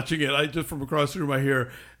was watching it, I just from across the room, I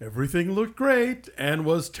hear everything looked great and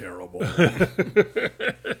was terrible.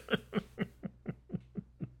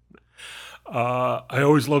 I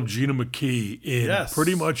always loved Gina McKee in Yes.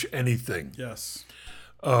 pretty much anything. Yes.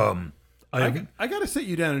 I I got to sit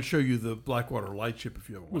you down and show you the Blackwater Lightship if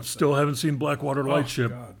you haven't watched still haven't seen Blackwater that.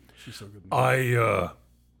 Lightship. Oh, God. She's so good.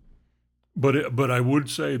 But I would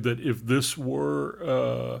say that if this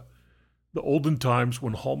were the olden times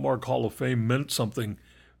when Hallmark Hall of Fame meant something,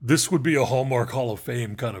 this would be a Hallmark Hall of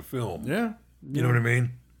Fame kind of film. Yeah. You know what I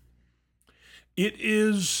mean? It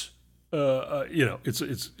is,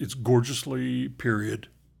 it's gorgeously period,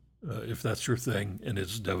 if that's your thing, and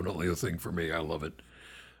it's definitely a thing for me. I love it.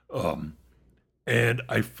 And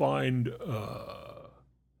I find,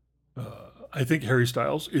 I think Harry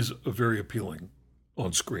Styles is a very appealing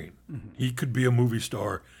on screen. Mm-hmm. He could be a movie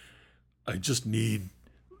star. I just need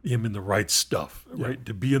him in the right stuff, right?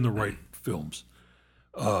 To be in the right films.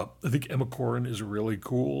 I think Emma Corrin is really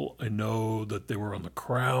cool. I know that they were on The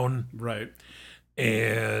Crown. Right.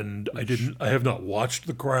 And I have not watched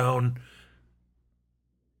The Crown.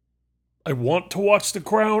 I want to watch The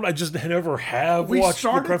Crown. I just never have watched The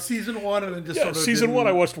Crown. We started season 1 and then just sort of season 1,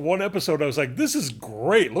 I watched one episode. I was like, this is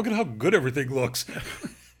great. Look at how good everything looks.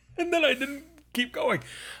 And then I didn't keep going.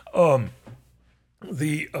 I'm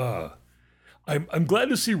glad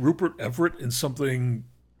to see Rupert Everett in something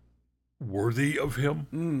worthy of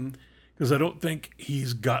him, because I don't think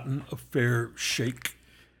he's gotten a fair shake.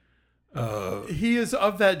 He is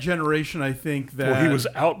of that generation, I think, that Well, he was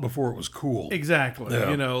out before it was cool. exactly.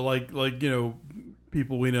 Yeah. Like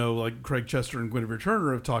people we know like Craig Chester and Guinevere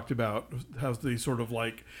Turner have talked about how they sort of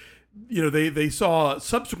like, they saw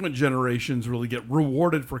subsequent generations really get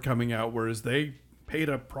rewarded for coming out, whereas they paid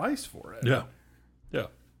a price for it. Yeah.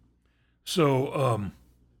 So,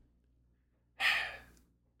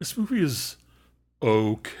 this movie is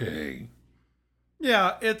okay.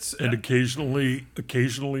 Yeah, it's And occasionally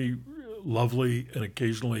lovely and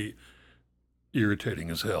occasionally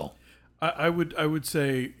irritating as hell. I would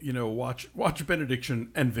say, watch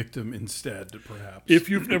Benediction and Victim instead, perhaps. If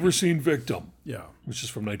you've never seen Victim, yeah, which is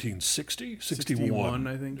from 1960, 61,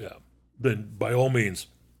 I think. Yeah. Then by all means,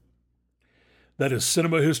 that is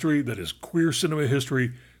cinema history. That is queer cinema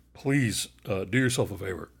history. Please do yourself a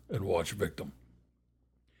favor and watch Victim.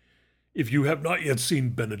 If you have not yet seen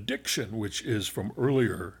Benediction, which is from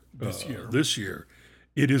earlier this year,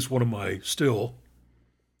 it is one of my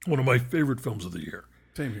favorite films of the year.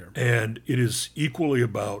 Same here. And it is equally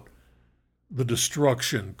about the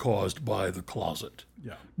destruction caused by the closet.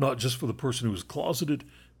 Yeah. Not just for the person who is closeted,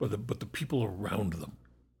 but the people around them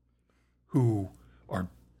who are,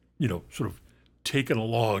 sort of taken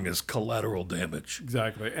along as collateral damage.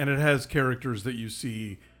 Exactly. And it has characters that you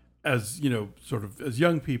see as, sort of as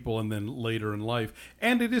young people and then later in life.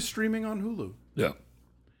 And it is streaming on Hulu. Yeah.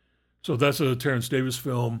 So that's a Terrence Davis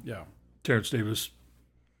film. Yeah. Terrence Davis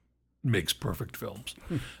makes perfect films.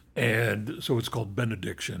 And so it's called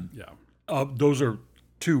Benediction. Yeah. Those are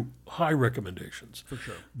two high recommendations. For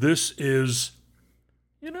sure. This is,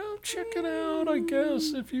 check it out, I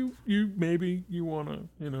guess, if you maybe you want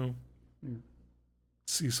to,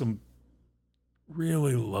 see some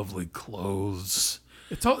really lovely clothes.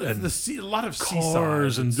 It's all a lot of cars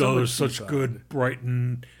seaside. and So much such seaside. good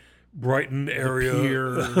Brighton area,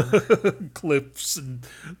 Pier. cliffs and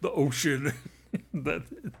the ocean. That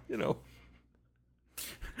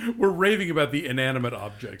We're raving about the inanimate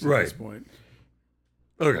objects at Right. this point.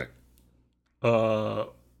 Okay.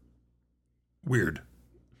 Weird.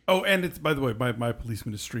 Oh, and it's, by the way, My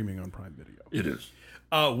Policeman is streaming on Prime Video. It is.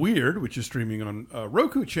 Weird, which is streaming on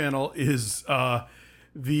Roku channel, is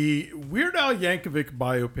the Weird Al Yankovic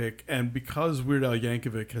biopic. And because Weird Al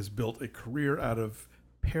Yankovic has built a career out of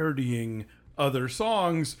parodying other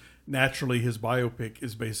songs, naturally his biopic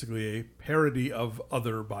is basically a parody of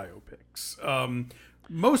other biopics.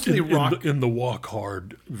 Mostly rock. In the Walk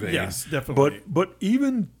Hard vein. Yes, definitely. But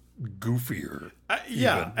even goofier.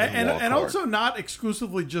 Yeah, even than Walk and Hard. also not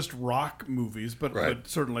exclusively just rock movies, but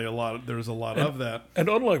certainly there's a lot of that. And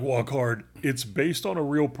unlike Walk Hard, it's based on a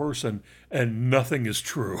real person and nothing is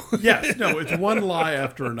true. Yes, no, it's one lie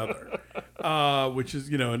after another, which is,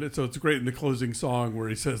 and so it's great in the closing song where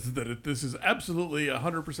he says that this is absolutely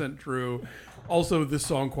 100% true. Also, this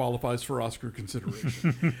song qualifies for Oscar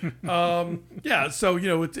consideration. Yeah, so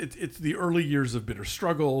it's the early years of bitter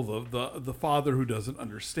struggle. The father who doesn't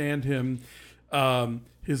understand him.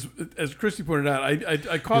 As Christy pointed out,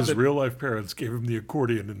 I caught His that. real life parents gave him the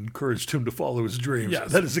accordion and encouraged him to follow his dreams.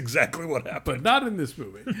 Yes. That is exactly what happened. Not in this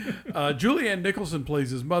movie. Julianne Nicholson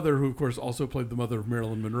plays his mother, who, of course, also played the mother of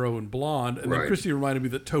Marilyn Monroe in Blonde. And then Right. Christy reminded me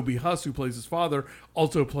that Toby Huss, who plays his father,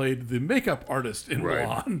 also played the makeup artist in Right.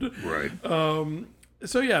 Blonde. Right.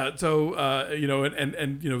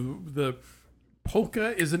 The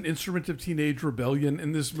polka is an instrument of teenage rebellion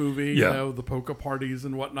in this movie. Yeah. The polka parties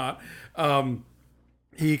and whatnot.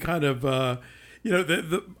 He kind of, I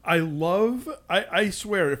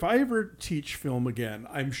swear, if I ever teach film again,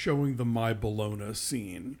 I'm showing the My Bologna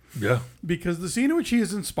scene. Yeah. Because the scene in which he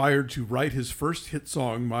is inspired to write his first hit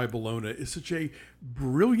song, My Bologna, is such a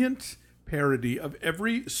brilliant parody of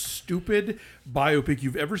every stupid biopic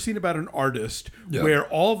you've ever seen about an artist, Yeah. where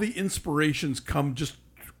all the inspirations come just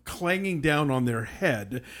clanging down on their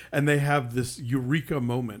head and they have this eureka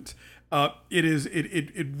moment.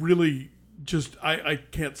 It really just, I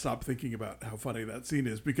can't stop thinking about how funny that scene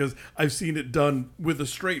is, because I've seen it done with a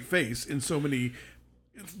straight face in so many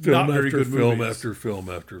Film not very after good film movies. after film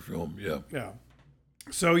after film. Yeah. Yeah.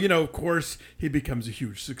 So, of course, he becomes a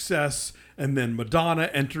huge success, and then Madonna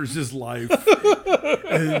enters his life,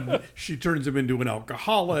 and she turns him into an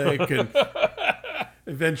alcoholic, and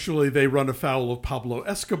eventually they run afoul of Pablo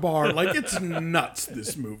Escobar. Like, it's nuts,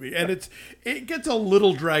 this movie. And it gets a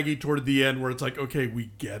little draggy toward the end where it's like, okay, we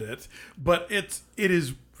get it. But it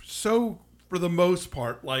is so, for the most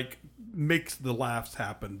part, like, makes the laughs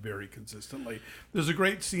happen very consistently. There's a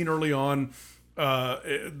great scene early on. I've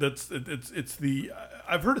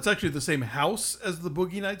heard it's actually the same house as the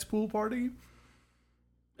Boogie Nights pool party.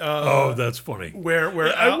 That's funny. Where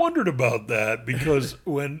I wondered about that because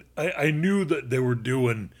when I knew that they were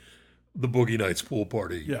doing the Boogie Nights pool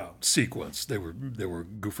party sequence, they were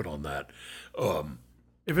goofing on that.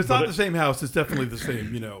 If it's not the same house, it's definitely the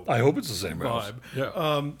same, I hope it's the same house.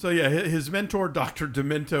 vibe. Yeah. His mentor, Dr.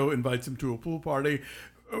 Demento, invites him to a pool party,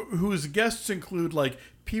 whose guests include like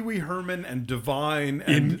Pee Wee Herman and Divine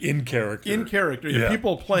and in character. In character. Yeah.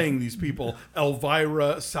 People playing these people.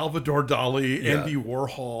 Elvira, Salvador Dali, Andy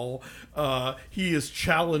Warhol. He is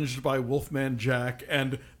challenged by Wolfman Jack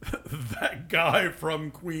and that guy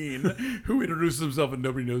from Queen who introduces himself and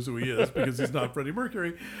nobody knows who he is because he's not Freddie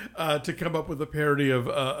Mercury, to come up with a parody of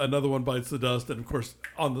Another One Bites the Dust, and of course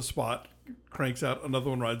on the spot cranks out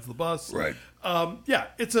Another One Rides the Bus. Right.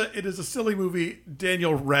 It is a silly movie.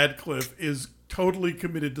 Daniel Radcliffe is totally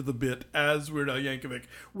committed to the bit as Weird Al Yankovic,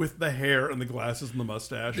 with the hair and the glasses and the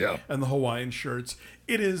mustache and the Hawaiian shirts.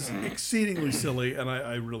 It is exceedingly silly, and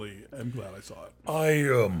I really am glad I saw it. I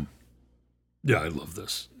love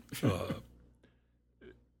this.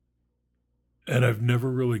 And I've never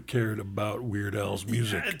really cared about Weird Al's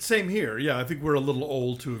music. Same here. Yeah, I think we're a little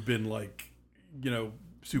old to have been like,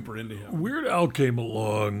 super into him. Weird Al came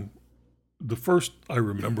along. The first I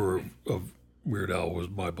remember of Weird Al was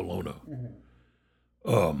My Bologna.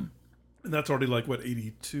 And that's already like, what,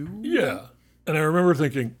 82? Yeah. And I remember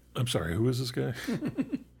thinking, I'm sorry, who is this guy?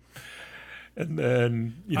 And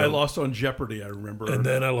then, I lost on Jeopardy, I remember. And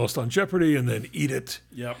then I lost on Jeopardy, and then Eat It.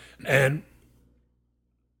 Yep. And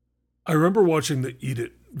I remember watching the Eat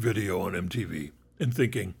It video on MTV and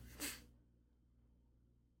thinking,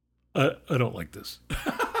 I don't like this.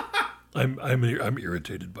 I'm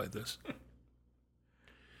irritated by this.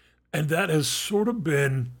 And that has sort of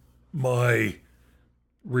been my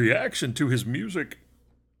reaction to his music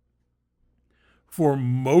for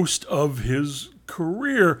most of his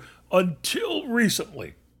career until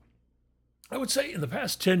recently. I would say in the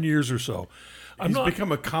past 10 years or so. He's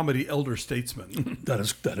become a comedy elder statesman. That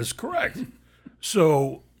is correct.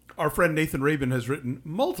 So our friend Nathan Rabin has written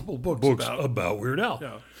multiple books about Weird Al.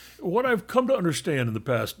 Yeah. What I've come to understand in the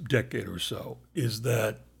past decade or so is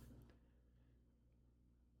that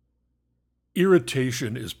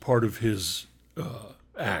irritation is part of his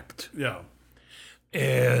act. Yeah.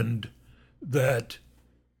 And that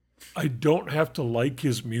I don't have to like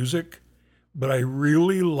his music, but I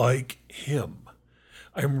really like him.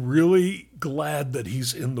 I'm really glad that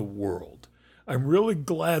he's in the world. I'm really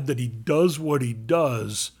glad that he does what he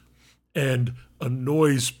does and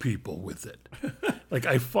annoys people with it. Like,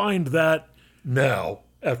 I find that now,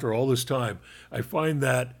 after all this time, I find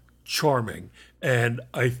that charming, and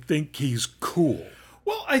I think he's cool.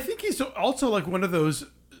 Well, I think he's also like one of those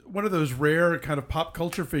rare kind of pop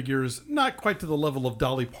culture figures, not quite to the level of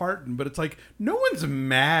Dolly Parton, but it's like no one's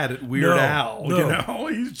mad at Weird Al. No. You know,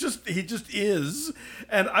 he just is.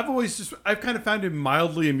 And I've kind of found him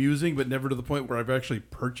mildly amusing, but never to the point where I've actually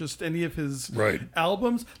purchased any of his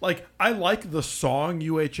albums. Like, I like the song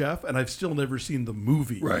UHF, and I've still never seen the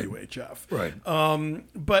movie UHF. Right.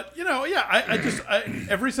 But you know, yeah, I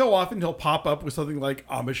every so often he'll pop up with something like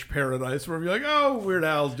Amish Paradise, where you're like, oh, Weird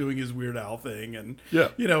Al's doing his Weird Al thing, and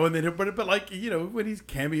you know. And then, but like, you know, when he's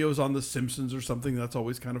cameos on The Simpsons or something, that's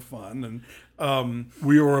always kind of fun. And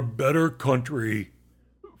we are a better country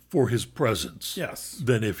for his presence,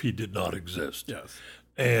 than if he did not exist. Yes.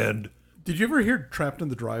 And did you ever hear "Trapped in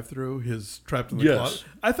the Drive-Thru"? His "Trapped in the Closet."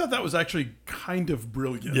 I thought that was actually kind of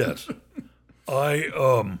brilliant. Yes.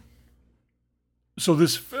 So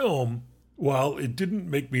this film, while it didn't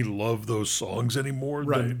make me love those songs anymore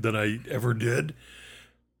than I ever did,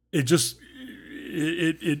 it just.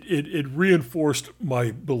 It reinforced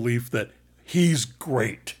my belief that he's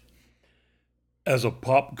great as a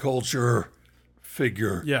pop culture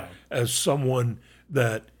figure, as someone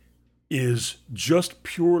that is just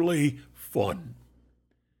purely fun.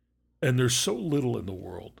 And there's so little in the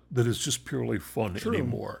world that is just purely fun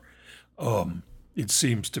anymore. It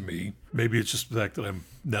seems to me. Maybe it's just the fact that I'm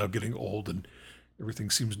now getting old and everything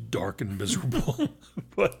seems dark and miserable.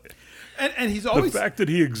 But and he's always, the fact that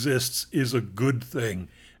he exists is a good thing.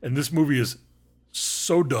 And this movie is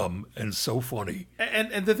so dumb and so funny.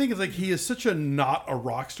 And the thing is, like, he is such a not a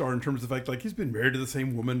rock star in terms of the fact, like, he's been married to the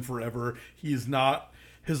same woman forever. He's not,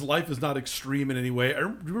 his life is not extreme in any way. I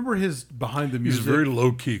remember his behind the music. He's very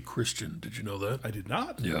low key Christian. Did you know that? I did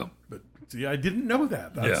not. Yeah. But see, I didn't know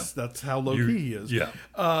that. That's how low key he is. Yeah.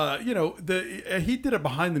 You know, he did a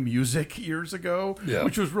behind the music years ago,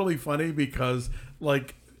 which was really funny because,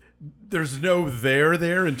 like, there's no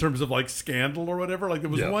there in terms of like scandal or whatever. Like,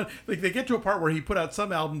 there was one, like, they get to a part where he put out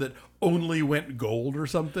some album that only went gold or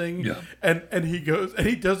something. Yeah. And he goes and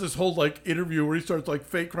he does this whole like interview where he starts like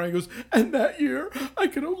fake crying. He goes, and that year I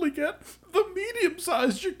could only get the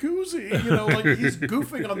medium-sized jacuzzi. You know, like, he's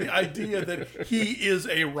goofing on the idea that he is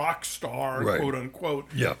a rock star, quote unquote,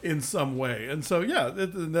 in some way. And so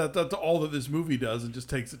that's all that this movie does, and just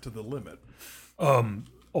takes it to the limit.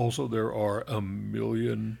 Also, there are a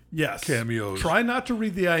million cameos. Try not to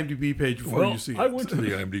read the IMDb page before you see it. I went to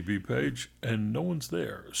the IMDb page and no one's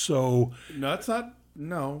there. So no, that's not.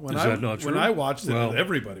 No, is that not true? When I watched it,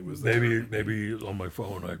 everybody was there. Maybe on my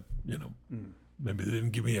phone, maybe they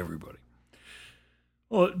didn't give me everybody.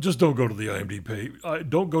 Well, just don't go to the IMDb page.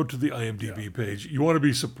 Don't go to the IMDb page. You want to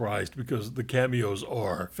be surprised because the cameos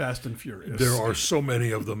are fast and furious. There are so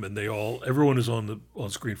many of them, and everyone is on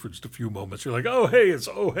screen for just a few moments. You're like, oh hey, it's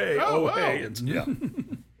hey. It's,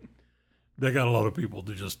 they got a lot of people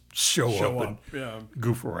to just show up and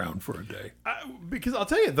goof around for a day. Because I'll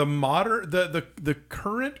tell you, the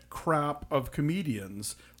current crop of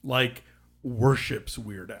comedians, like, worships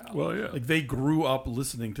Weird Al. Well, yeah. Like, they grew up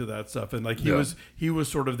listening to that stuff, and like he was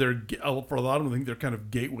sort of their, for a lot of them, I think, their kind of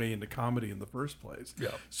gateway into comedy in the first place. Yeah.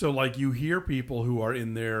 So like, you hear people who are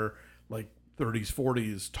in their like 30s,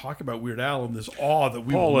 40s talk about Weird Al and this awe that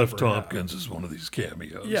we Paul will F. never have. Tompkins is one of these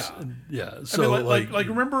cameos. Yeah. Yeah. I So mean, like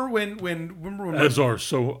remember when as are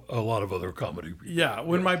so a lot of other comedy people. yeah,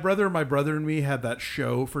 when my brother and me had that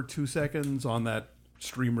show for 2 seconds on that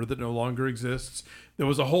streamer that no longer exists, there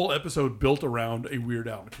was a whole episode built around a Weird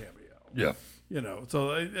Al cameo. Yeah.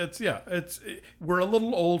 So we're a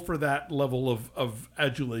little old for that level of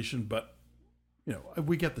adulation, but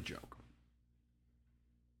we get the joke.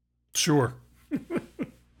 Sure.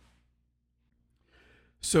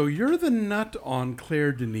 So you're the nut on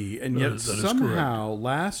Claire Denis, and yet that is somehow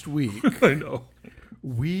last week I know.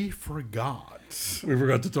 we forgot We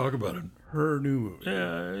forgot to talk about it. her new movie.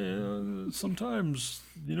 Yeah, sometimes,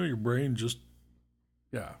 your brain just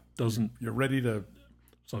Yeah, doesn't. you're ready to.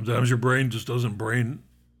 Sometimes your brain just doesn't brain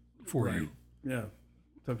for you. Yeah,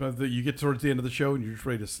 sometimes you get towards the end of the show and you're just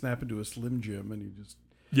ready to snap into a Slim Jim, and you just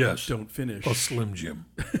Yes. don't finish. A Slim Jim.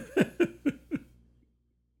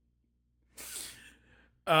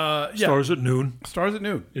 Yeah, Stars at Noon Stars at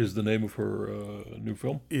Noon. is the name of her new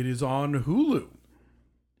film It is on Hulu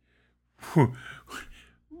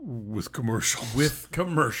with commercials. with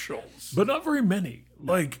commercials. But not very many.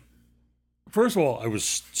 Like, first of all, I was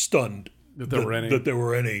stunned That there were any. That there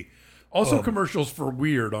were any. Also, commercials for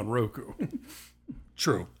Weird on Roku.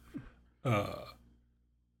 True.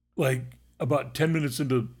 Like, about 10 minutes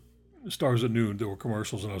into Stars at Noon, there were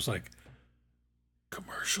commercials, and I was like,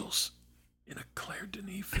 commercials in a Claire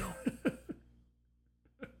Denis film?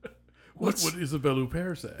 What would Isabelle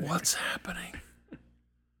Huppert say? What's happening?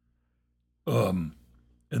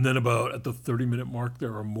 And then about at the 30-minute mark,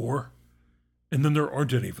 there are more, and then there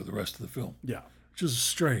aren't any for the rest of the film, Yeah. which is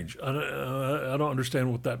strange. I don't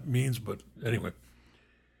understand what that means, but anyway.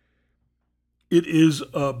 It is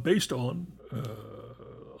based on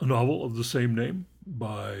a novel of the same name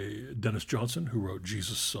by Dennis Johnson, who wrote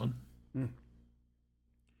Jesus' Son.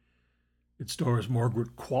 It stars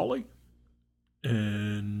Margaret Qualley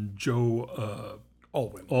and Joe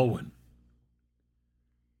Alwyn.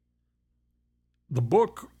 The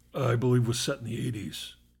book, I believe, was set in the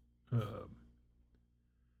 80s.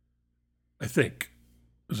 I think,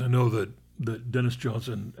 because I know that Dennis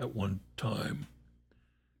Johnson at one time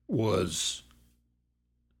was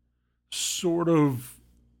sort of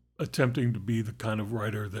attempting to be the kind of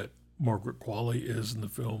writer that Margaret Qualley is in the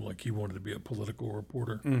film. Like, he wanted to be a political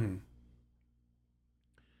reporter. Mm-hmm.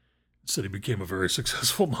 Said he became a very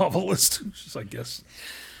successful novelist, which is, I guess.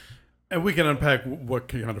 And we can unpack what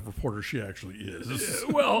kind of reporter she actually is.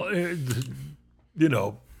 Well,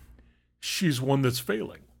 she's one that's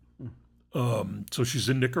failing. So she's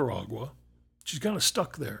in Nicaragua. She's kind of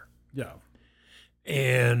stuck there. Yeah.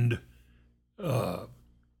 And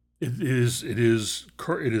it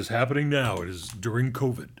is happening now. It is during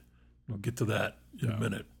COVID. We'll get to that in a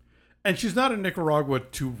minute. And she's not in Nicaragua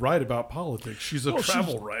to write about politics. She's a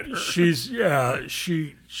travel writer. She's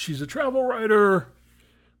a travel writer,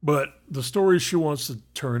 but the stories she wants to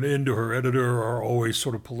turn into her editor are always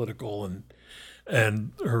sort of political,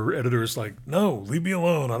 and her editor is like, "No, leave me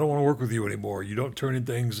alone. I don't want to work with you anymore. You don't turn in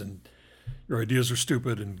things, and your ideas are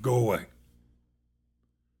stupid, and go away."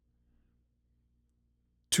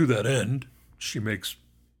 To that end, she makes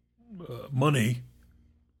money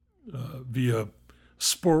via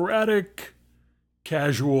sporadic,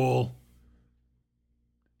 casual,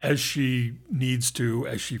 as she needs to,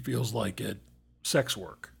 as she feels like it, sex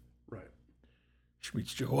work. Right. She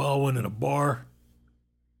meets Joe Alwyn in a bar.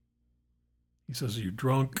 He says, "Are you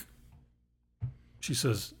drunk?" She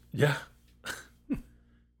says, "Yeah."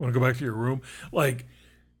 "Want to go back to your room?" Like,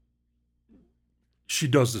 she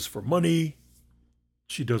does this for money.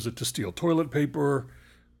 She does it to steal toilet paper,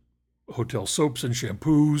 hotel soaps and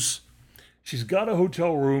shampoos. She's got a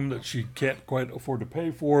hotel room that she can't quite afford to pay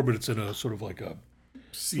for, but it's in a sort of like a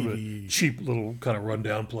sort of cheap little kind of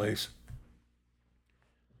rundown place.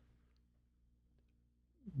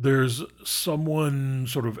 There's someone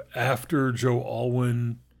sort of after Joe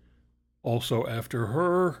Alwyn, also after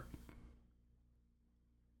her.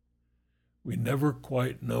 We never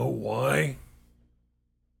quite know why.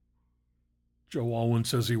 Joe Alwyn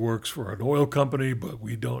says he works for an oil company, but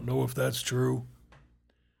we don't know if that's true.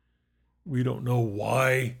 We don't know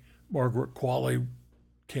why Margaret Qualley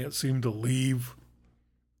can't seem to leave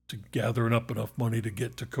to gather up enough money to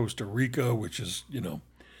get to Costa Rica, which is,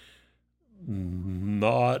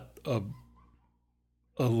 not a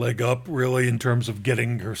leg up really in terms of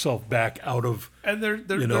getting herself back out of and there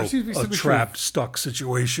seems to be a some trapped, stuck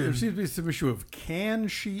situation. There seems to be some issue of, can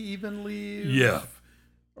she even leave? Yeah.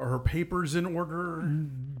 Are her papers in order?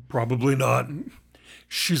 Probably not.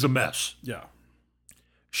 She's a mess. Yeah.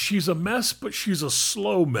 she's a mess, but she's a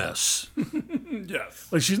slow mess. Yes.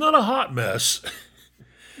 Like, she's not a hot mess.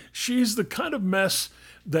 She's the kind of mess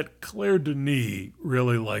that Claire Denis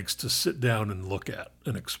really likes to sit down and look at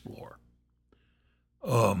and explore.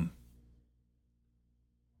 A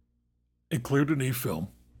Claire Denis film,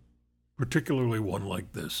 particularly one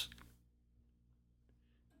like this,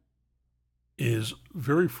 is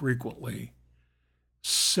very frequently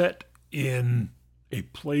set in a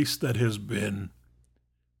place that has been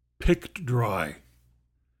picked dry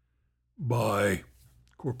by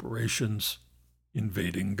corporations,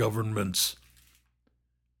 invading governments,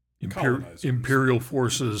 Colonizers. imperial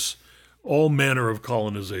forces, all manner of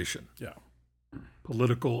colonization, Yeah.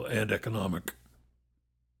 political and economic.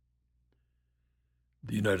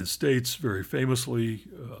 The United States, very famously,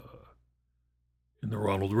 in the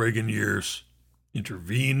Ronald Reagan years,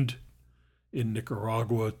 intervened in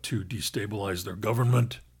Nicaragua to destabilize their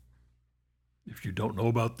government. If you don't know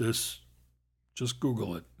about this, just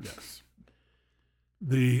Google it. Yes.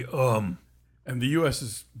 And the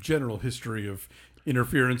U.S.'s general history of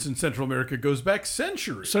interference in Central America goes back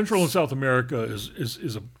centuries. Central and South America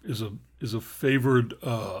is a favored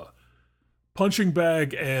punching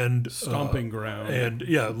bag and Stomping ground. and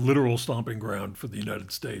literal stomping ground for the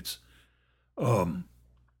United States.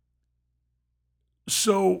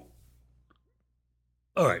 So,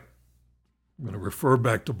 all right, I'm going to refer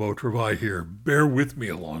back to Beau Travail here. Bear with me,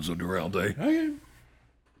 Alonso Duralde. Okay.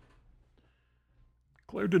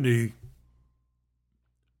 Claire Denis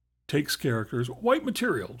takes characters, white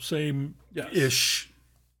material, same-ish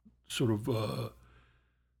sort of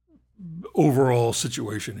overall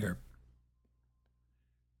situation here.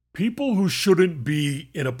 People who shouldn't be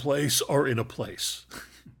in a place are in a place.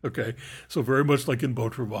 Okay? So very much like in Beau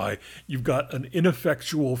Travail, you've got an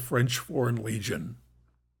ineffectual French Foreign Legion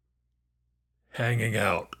hanging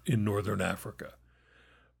out in Northern Africa,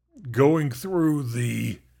 going through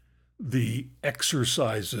the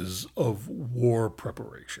exercises of war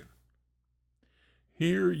preparation.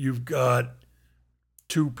 Here you've got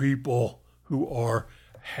two people who are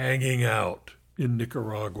hanging out in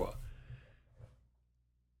Nicaragua.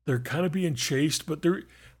 They're kind of being chased, but they're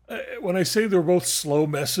when I say they're both slow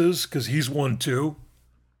messes, because he's one too,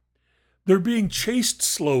 they're being chased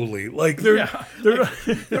slowly. Like they're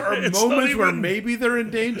there are moments where maybe they're in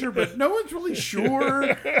danger, but no one's really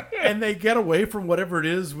sure, and they get away from whatever it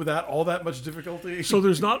is without all that much difficulty. So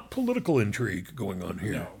there's not political intrigue going on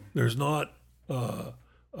here. No. There's not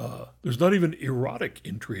even erotic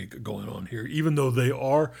intrigue going on here, even though they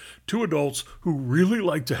are two adults who really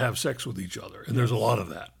like to have sex with each other, and there's a lot of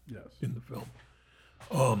that in the film.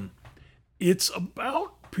 It's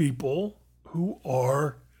about people who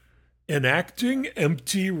are enacting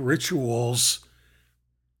empty rituals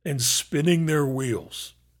and spinning their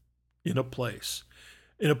wheels in a place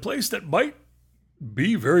that might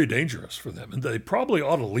be very dangerous for them, and they probably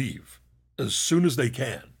ought to leave as soon as they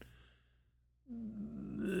can.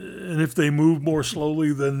 And if they move more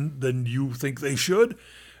slowly than you think they should,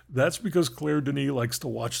 that's because Claire Denis likes to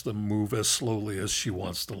watch them move as slowly as she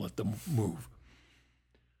wants to let them move.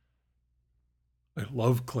 I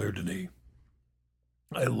love Claire Denis.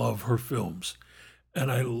 I love her films.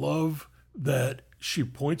 And I love that she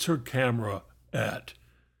points her camera at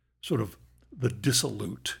sort of the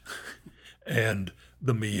dissolute and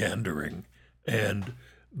the meandering and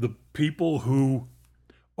the people who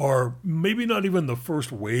are maybe not even the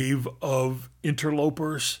first wave of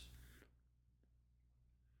interlopers,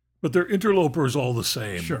 but they're interlopers all the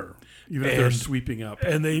same. Sure. Even if they're sweeping up.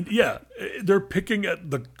 And they're picking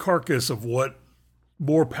at the carcass of what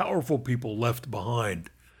more powerful people left behind.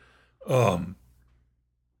 But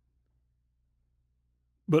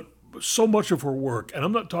so much of her work, and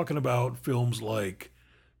I'm not talking about films like,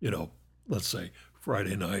 let's say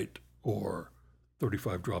Friday Night or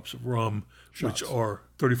 35 Drops of Rum, which are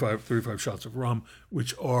 35 Shots of Rum,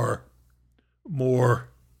 which are more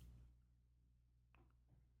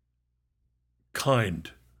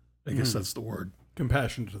kind. I guess that's the word.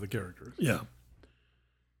 Compassion to the characters. Yeah.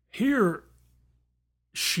 Here,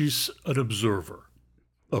 she's an observer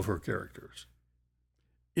of her characters.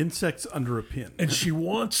 Insects under a pin. And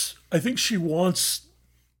I think she wants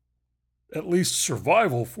at least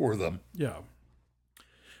survival for them. Yeah.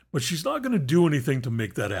 But she's not going to do anything to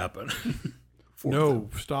make that happen.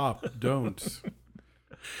 Stop. Don't.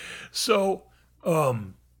 So,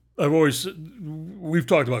 we've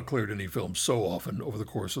talked about Claire Denis films so often over the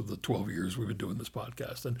course of the 12 years we've been doing this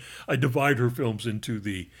podcast. And I divide her films into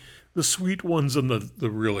the sweet ones and the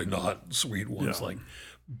really not sweet ones, like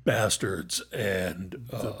Bastards and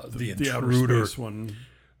the The outer Intruder, space one.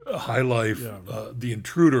 High Life, The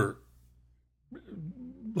Intruder.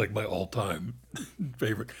 like my all-time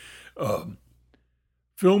favorite.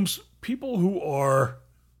 Films, people who are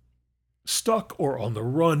stuck or on the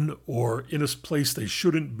run or in a place they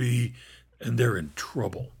shouldn't be, and they're in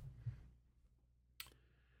trouble.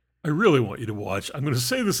 I really want you to watch. I'm going to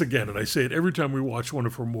say this again, and I say it every time we watch one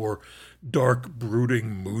of her more dark,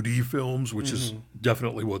 brooding, moody films, which is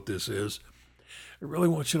definitely what this is. I really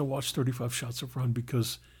want you to watch 35 Shots of Run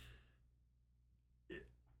because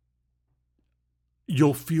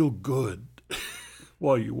you'll feel good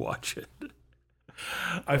while you watch it.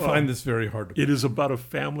 I find this very hard to. It is about a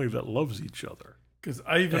family that loves each other. Because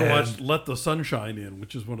I even watched Let the Sunshine In,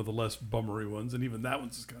 which is one of the less bummery ones, and even that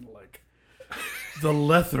one's just kind of like, the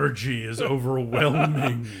lethargy is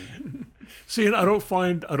overwhelming. See, and I don't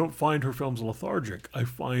find her films lethargic. I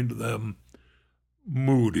find them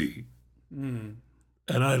moody. And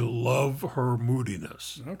I love her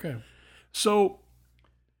moodiness. Okay. So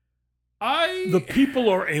the people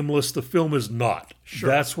are aimless, the film is not. Sure.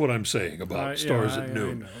 That's what I'm saying about Stars at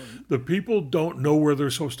Noon. I know. The people don't know where they're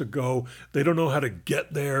supposed to go. They don't know how to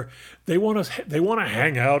get there. They want to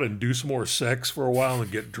hang out and do some more sex for a while and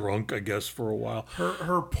get drunk, I guess, for a while.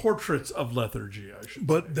 Her portraits of lethargy, I should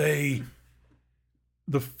But say.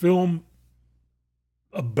 The film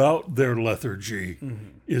about their lethargy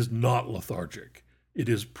is not lethargic. It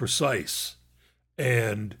is precise,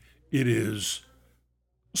 and it is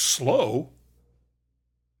slow,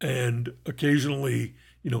 and occasionally,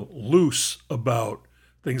 loose about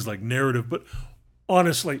things like narrative. But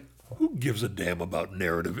honestly, who gives a damn about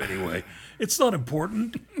narrative anyway? It's not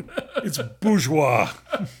important. It's bourgeois.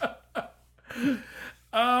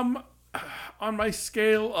 On my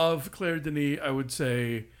scale of Claire Denis, I would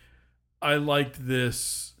say I liked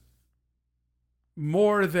this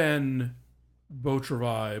more than Beau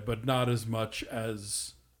Travail, but not as much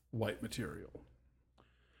as White Material.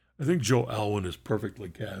 I think Joe Alwyn is perfectly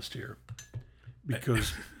cast here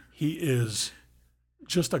because he is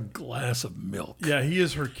just a glass of milk. Yeah, he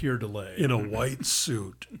is her Keir Delay. In a white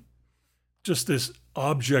suit. Just this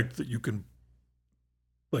object that you can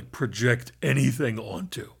project anything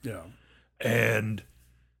onto. Yeah. And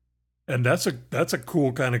that's a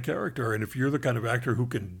cool kind of character. And if you're the kind of actor who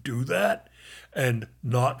can do that and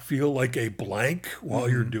not feel like a blank while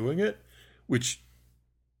you're doing it, which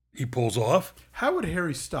he pulls off. How would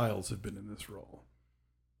Harry Styles have been in this role?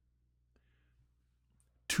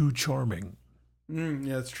 Too charming.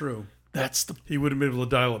 Yeah, that's true. He wouldn't be able to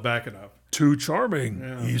dial it back enough. Too charming.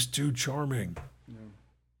 Yeah. He's too charming.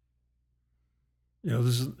 Yeah.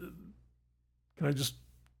 This is. Can I just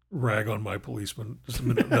rag on my policeman just a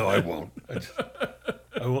minute? No, I won't.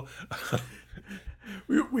 I won't.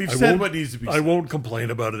 We've said what needs to be said. I won't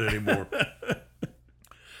complain about it anymore.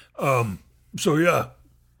 So yeah,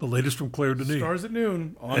 the latest from Claire Denis. Stars at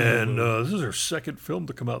Noon. And this is her second film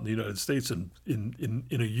to come out in the United States in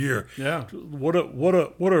a year. Yeah. What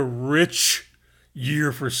a rich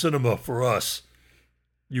year for cinema for us.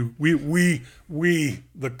 We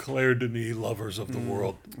the Claire Denis lovers of the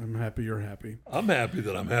world. I'm happy you're happy. I'm happy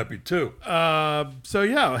that I'm happy too. So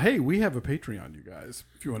yeah, hey, we have a Patreon, you guys.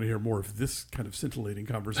 If you want to hear more of this kind of scintillating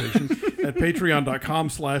conversation, at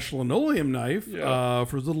patreon.com/linoleumknife.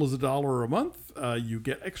 For as little as $1 a month, you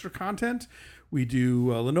get extra content. We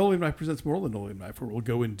do Linoleum Knife Presents More Linoleum Knife, where we'll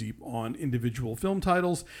go in deep on individual film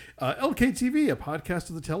titles. LKTV, a podcast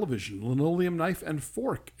of the television. Linoleum Knife and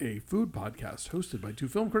Fork, a food podcast hosted by two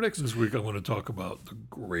film critics. This week I want to talk about the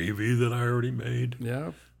gravy that I already made.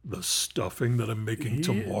 Yeah. The stuffing that I'm making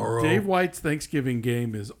tomorrow. Dave White's Thanksgiving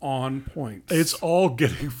game is on point. It's all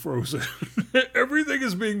getting frozen. Everything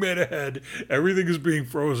is being made ahead. Everything is being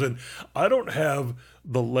frozen. I don't have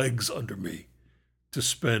the legs under me to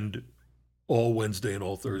spend all Wednesday and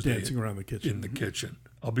all Thursday dancing around the kitchen. In the kitchen.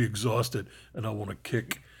 I'll be exhausted, and I want to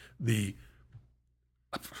kick the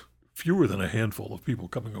fewer than a handful of people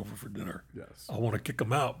coming over for dinner. Yes. I want to kick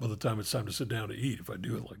them out by the time it's time to sit down to eat if I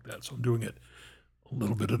do it like that. So I'm doing it a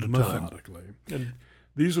little bit at a methodically. Time. And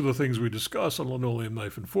these are the things we discuss on Linoleum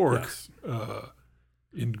Knife and Fork. Yes.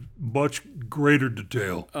 In much greater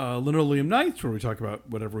detail. Linoleum Nights, where we talk about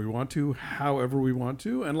whatever we want to, however we want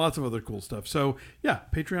to, and lots of other cool stuff. So, yeah,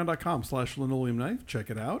 patreon.com/linoleumknife. Check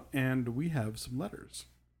it out. And we have some letters.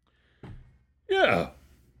 Yeah.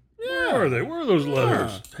 Where are they? Where are those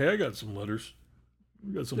letters? Hey, I got some letters.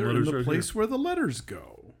 We got some They're letters in the right place here. where the letters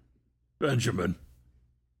go. Benjamin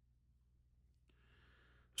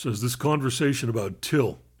says, this conversation about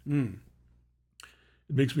Till.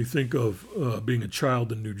 It makes me think of being a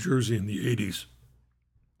child in New Jersey in the 80s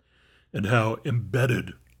and how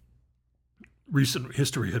embedded recent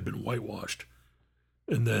history had been whitewashed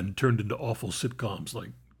and then turned into awful sitcoms like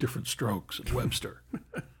Different Strokes and Webster.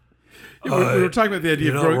 We were talking about the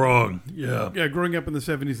idea You're of not wrong. Yeah. growing up in the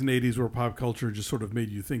 70s and 80s where pop culture just sort of made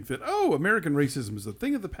you think that, oh, American racism is a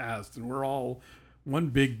thing of the past and we're all one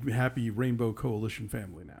big happy rainbow coalition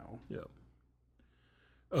family now. Yeah.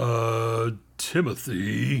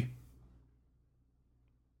 Timothy.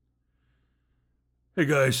 Hey,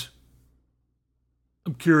 guys.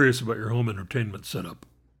 I'm curious about your home entertainment setup.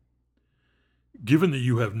 Given that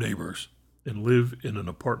you have neighbors and live in an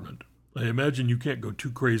apartment, I imagine you can't go too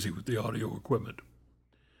crazy with the audio equipment.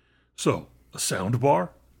 So, a sound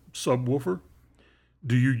bar? Subwoofer?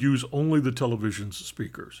 Do you use only the television's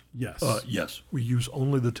speakers? Yes. Yes, we use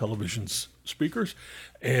only the television's speakers,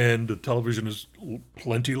 and the television is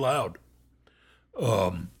plenty loud.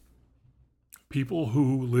 People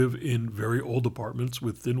who live in very old apartments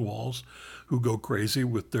with thin walls who go crazy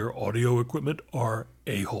with their audio equipment are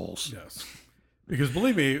a-holes. Yes. Because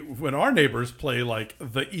believe me, when our neighbors play like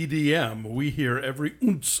the EDM, we hear every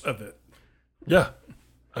ounce of it. Yeah.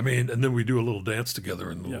 I mean, and then we do a little dance together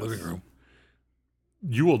in the living room.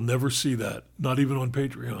 You will never see that, not even on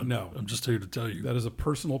Patreon. No. I'm just here to tell you. That is a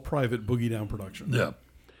personal, private Boogie Down production. Yeah.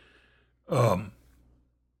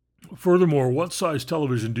 Furthermore, what size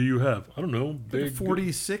television do you have? I don't know. Big,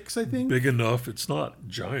 46, I think. big enough. It's not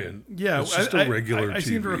giant. Yeah, it's just a regular I TV.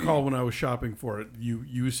 seem to recall when I was shopping for it,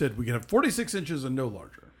 you said we can have 46 inches and no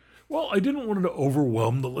larger. Well, I didn't want it to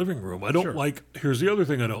overwhelm the living room. I don't Sure. like, here's the other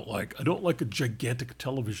thing I don't like. I don't like a gigantic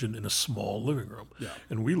television in a small living room. Yeah.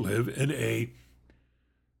 And we live in a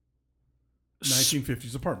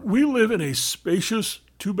 1950s apartment. We live in a spacious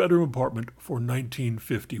two-bedroom apartment for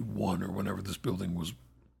 1951 or whenever this building was,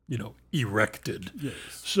 erected. Yes.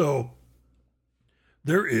 So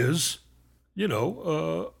there is,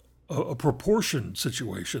 a proportion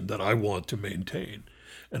situation that I want to maintain,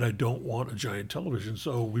 and I don't want a giant television.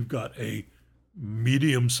 So we've got a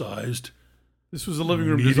medium-sized. This was a living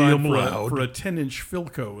room Medium designed loud. for a 10-inch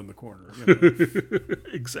Philco in the corner. You know?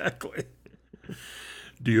 Exactly.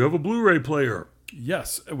 Do you have a Blu-ray player?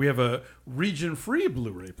 Yes, we have a region-free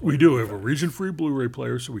Blu-ray player. We do have a region-free Blu-ray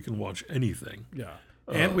player, so we can watch anything. Yeah.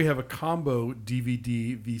 And we have a combo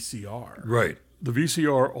DVD VCR. Right. The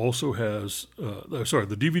VCR also has,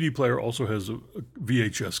 the DVD player also has a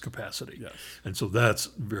VHS capacity. Yes. And so that's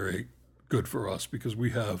very good for us because we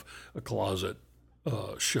have a closet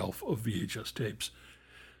shelf of VHS tapes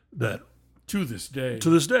that, To this day. to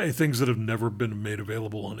this day, things that have never been made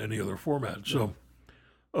available on any other format. So,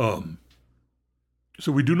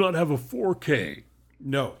 so we do not have a 4K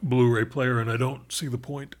No. Blu-ray player, and I don't see the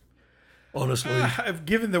point. Honestly,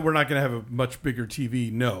 Given that we're not going to have a much bigger TV,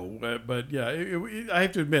 no. But yeah, I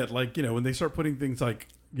have to admit, when they start putting things like,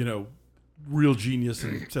 Real Genius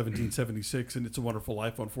in 1776 and It's a Wonderful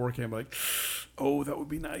Life on 4K, I'm like, oh, that would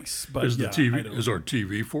be nice. But is yeah, the TV I don't- is our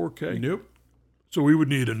TV 4K? Nope. So we would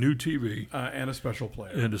need a new TV And a special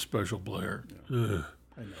player. and a special player. Ugh.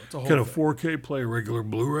 I know. It's a whole Can a thing. 4K play a regular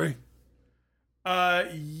Blu-ray?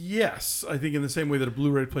 Yes. I think in the same way that a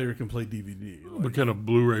Blu-ray player can play DVD. But can a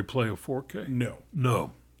Blu-ray play a 4K? No.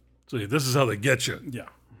 No. See, this is how they get you. Yeah.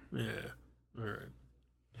 Yeah. All right.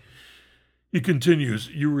 He continues,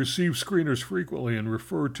 you receive screeners frequently and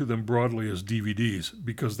refer to them broadly as DVDs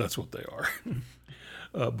because that's what they are.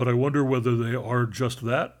 But I wonder whether they are just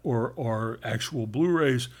that or are actual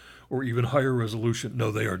Blu-rays or even higher resolution.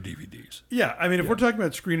 No, they are DVDs. Yeah, I mean, if we're talking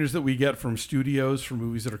about screeners that we get from studios for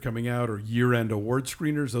movies that are coming out or year-end award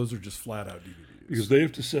screeners, those are just flat-out DVDs. Because they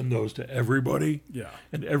have to send those to everybody. Yeah.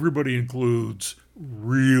 And everybody includes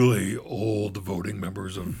really old voting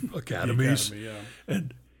members of academies. Academy, yeah.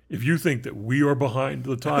 And if you think that we are behind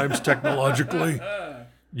the times technologically,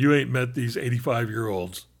 you ain't met these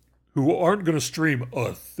 85-year-olds who aren't going to stream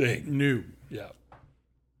a thing. New. Yeah.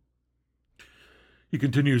 He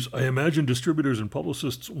continues, I imagine distributors and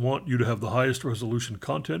publicists want you to have the highest resolution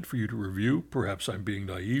content for you to review. Perhaps I'm being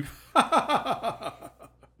naive.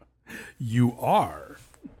 You are.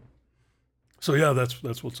 So yeah, that's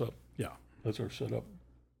what's up. Yeah. That's our setup.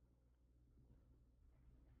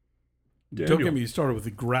 Don't Daniel. get me started with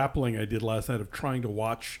the grappling I did last night of trying to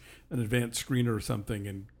watch an advanced screener or something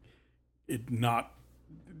and it not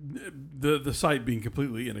the site being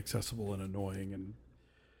completely inaccessible and annoying and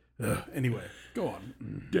anyway, go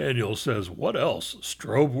on. Daniel says, what else?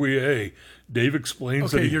 Strobe we. Dave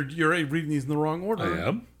explains Okay, that you're reading these in the wrong order. I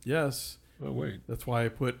am? Yes. Oh, wait. That's why I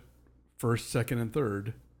put first, second, and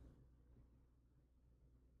third.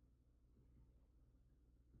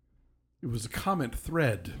 It was a comment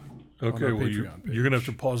thread. on Okay, our well, Patreon page. you're going to have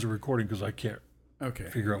to pause the recording because I can't Okay.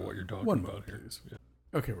 figure out what you're talking One about moment, here. please. Yeah.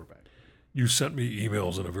 Okay, we're back. You sent me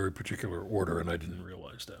emails in a very particular order, and I didn't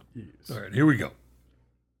realize that. Yes. All right, here we go.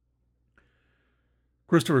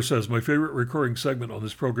 Christopher says, my favorite recurring segment on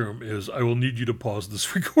this program is, I will need you to pause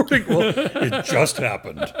this recording. Well, it just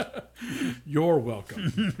happened. You're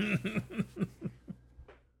welcome.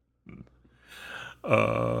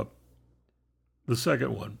 The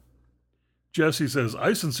second one. Jesse says,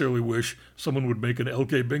 I sincerely wish someone would make an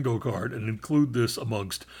LK bingo card and include this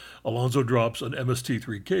amongst Alonzo drops an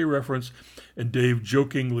MST3K reference, and Dave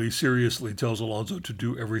jokingly, seriously tells Alonzo to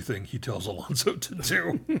do everything he tells Alonzo to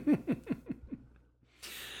do.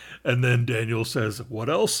 And then Daniel says, what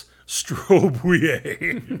else? Strobe.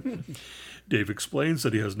 Dave explains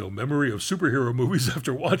that he has no memory of superhero movies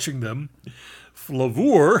after watching them.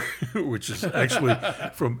 Flavor, which is actually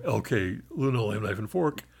from LK Linoleum Knife and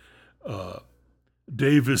Fork.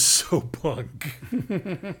 Dave is so punk.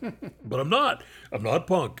 But I'm not. I'm not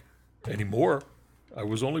punk anymore. I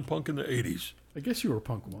was only punk in the 80s. I guess you were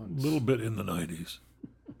punk once. A little bit in the 90s.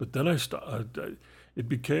 But then it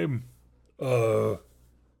became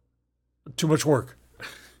too much work.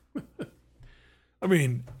 I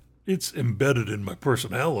mean, it's embedded in my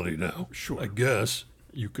personality now. Sure. I guess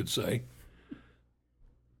you could say.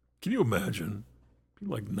 Can you imagine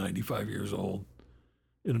being like 95 years old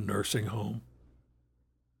in a nursing home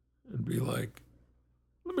and be like,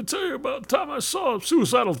 let me tell you about the time I saw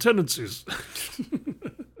suicidal tendencies.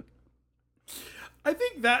 I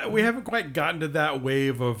think that we haven't quite gotten to that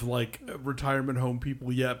wave of like retirement home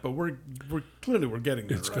people yet, but we're clearly getting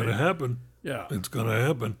there. It's going to happen. Yeah. It's going to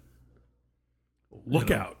happen.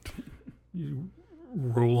 Look out. You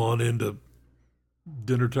roll on into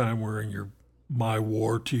dinner time wearing your My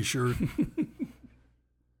War t-shirt.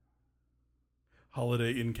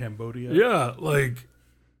 Holiday in Cambodia. Yeah, like,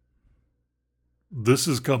 this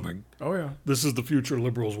is coming. Oh, yeah. This is the future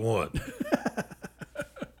liberals want.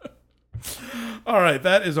 All right,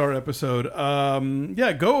 that is our episode.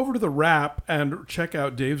 Go over to the Wrap and check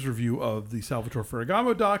out Dave's review of the Salvatore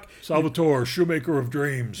Ferragamo doc. Salvatore, Shoemaker of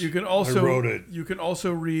Dreams. You can also I wrote it. You can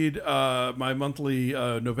also read my monthly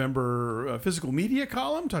November physical media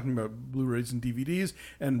column talking about Blu-rays and DVDs,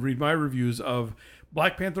 and read my reviews of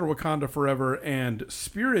Black Panther: Wakanda Forever and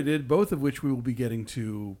Spirited, both of which we will be getting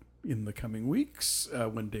to in the coming weeks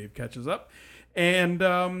when Dave catches up. And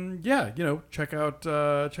check out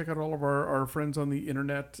all of our friends on the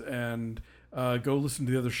internet, and go listen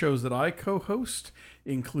to the other shows that I co-host,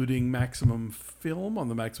 including Maximum Film on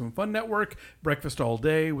the Maximum Fun Network, Breakfast All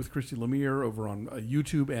Day with Christy Lemire over on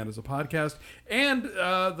YouTube and as a podcast, and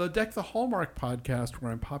the Deck the Hallmark podcast,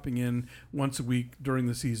 where I'm popping in once a week during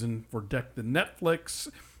the season for Deck the Netflix.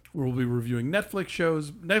 We'll be reviewing Netflix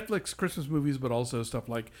shows, Netflix Christmas movies, but also stuff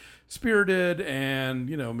like Spirited and,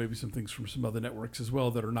 maybe some things from some other networks as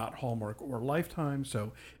well that are not Hallmark or Lifetime.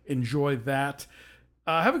 So enjoy that.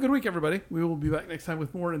 Have a good week, everybody. We will be back next time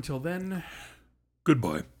with more. Until then,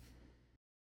 goodbye.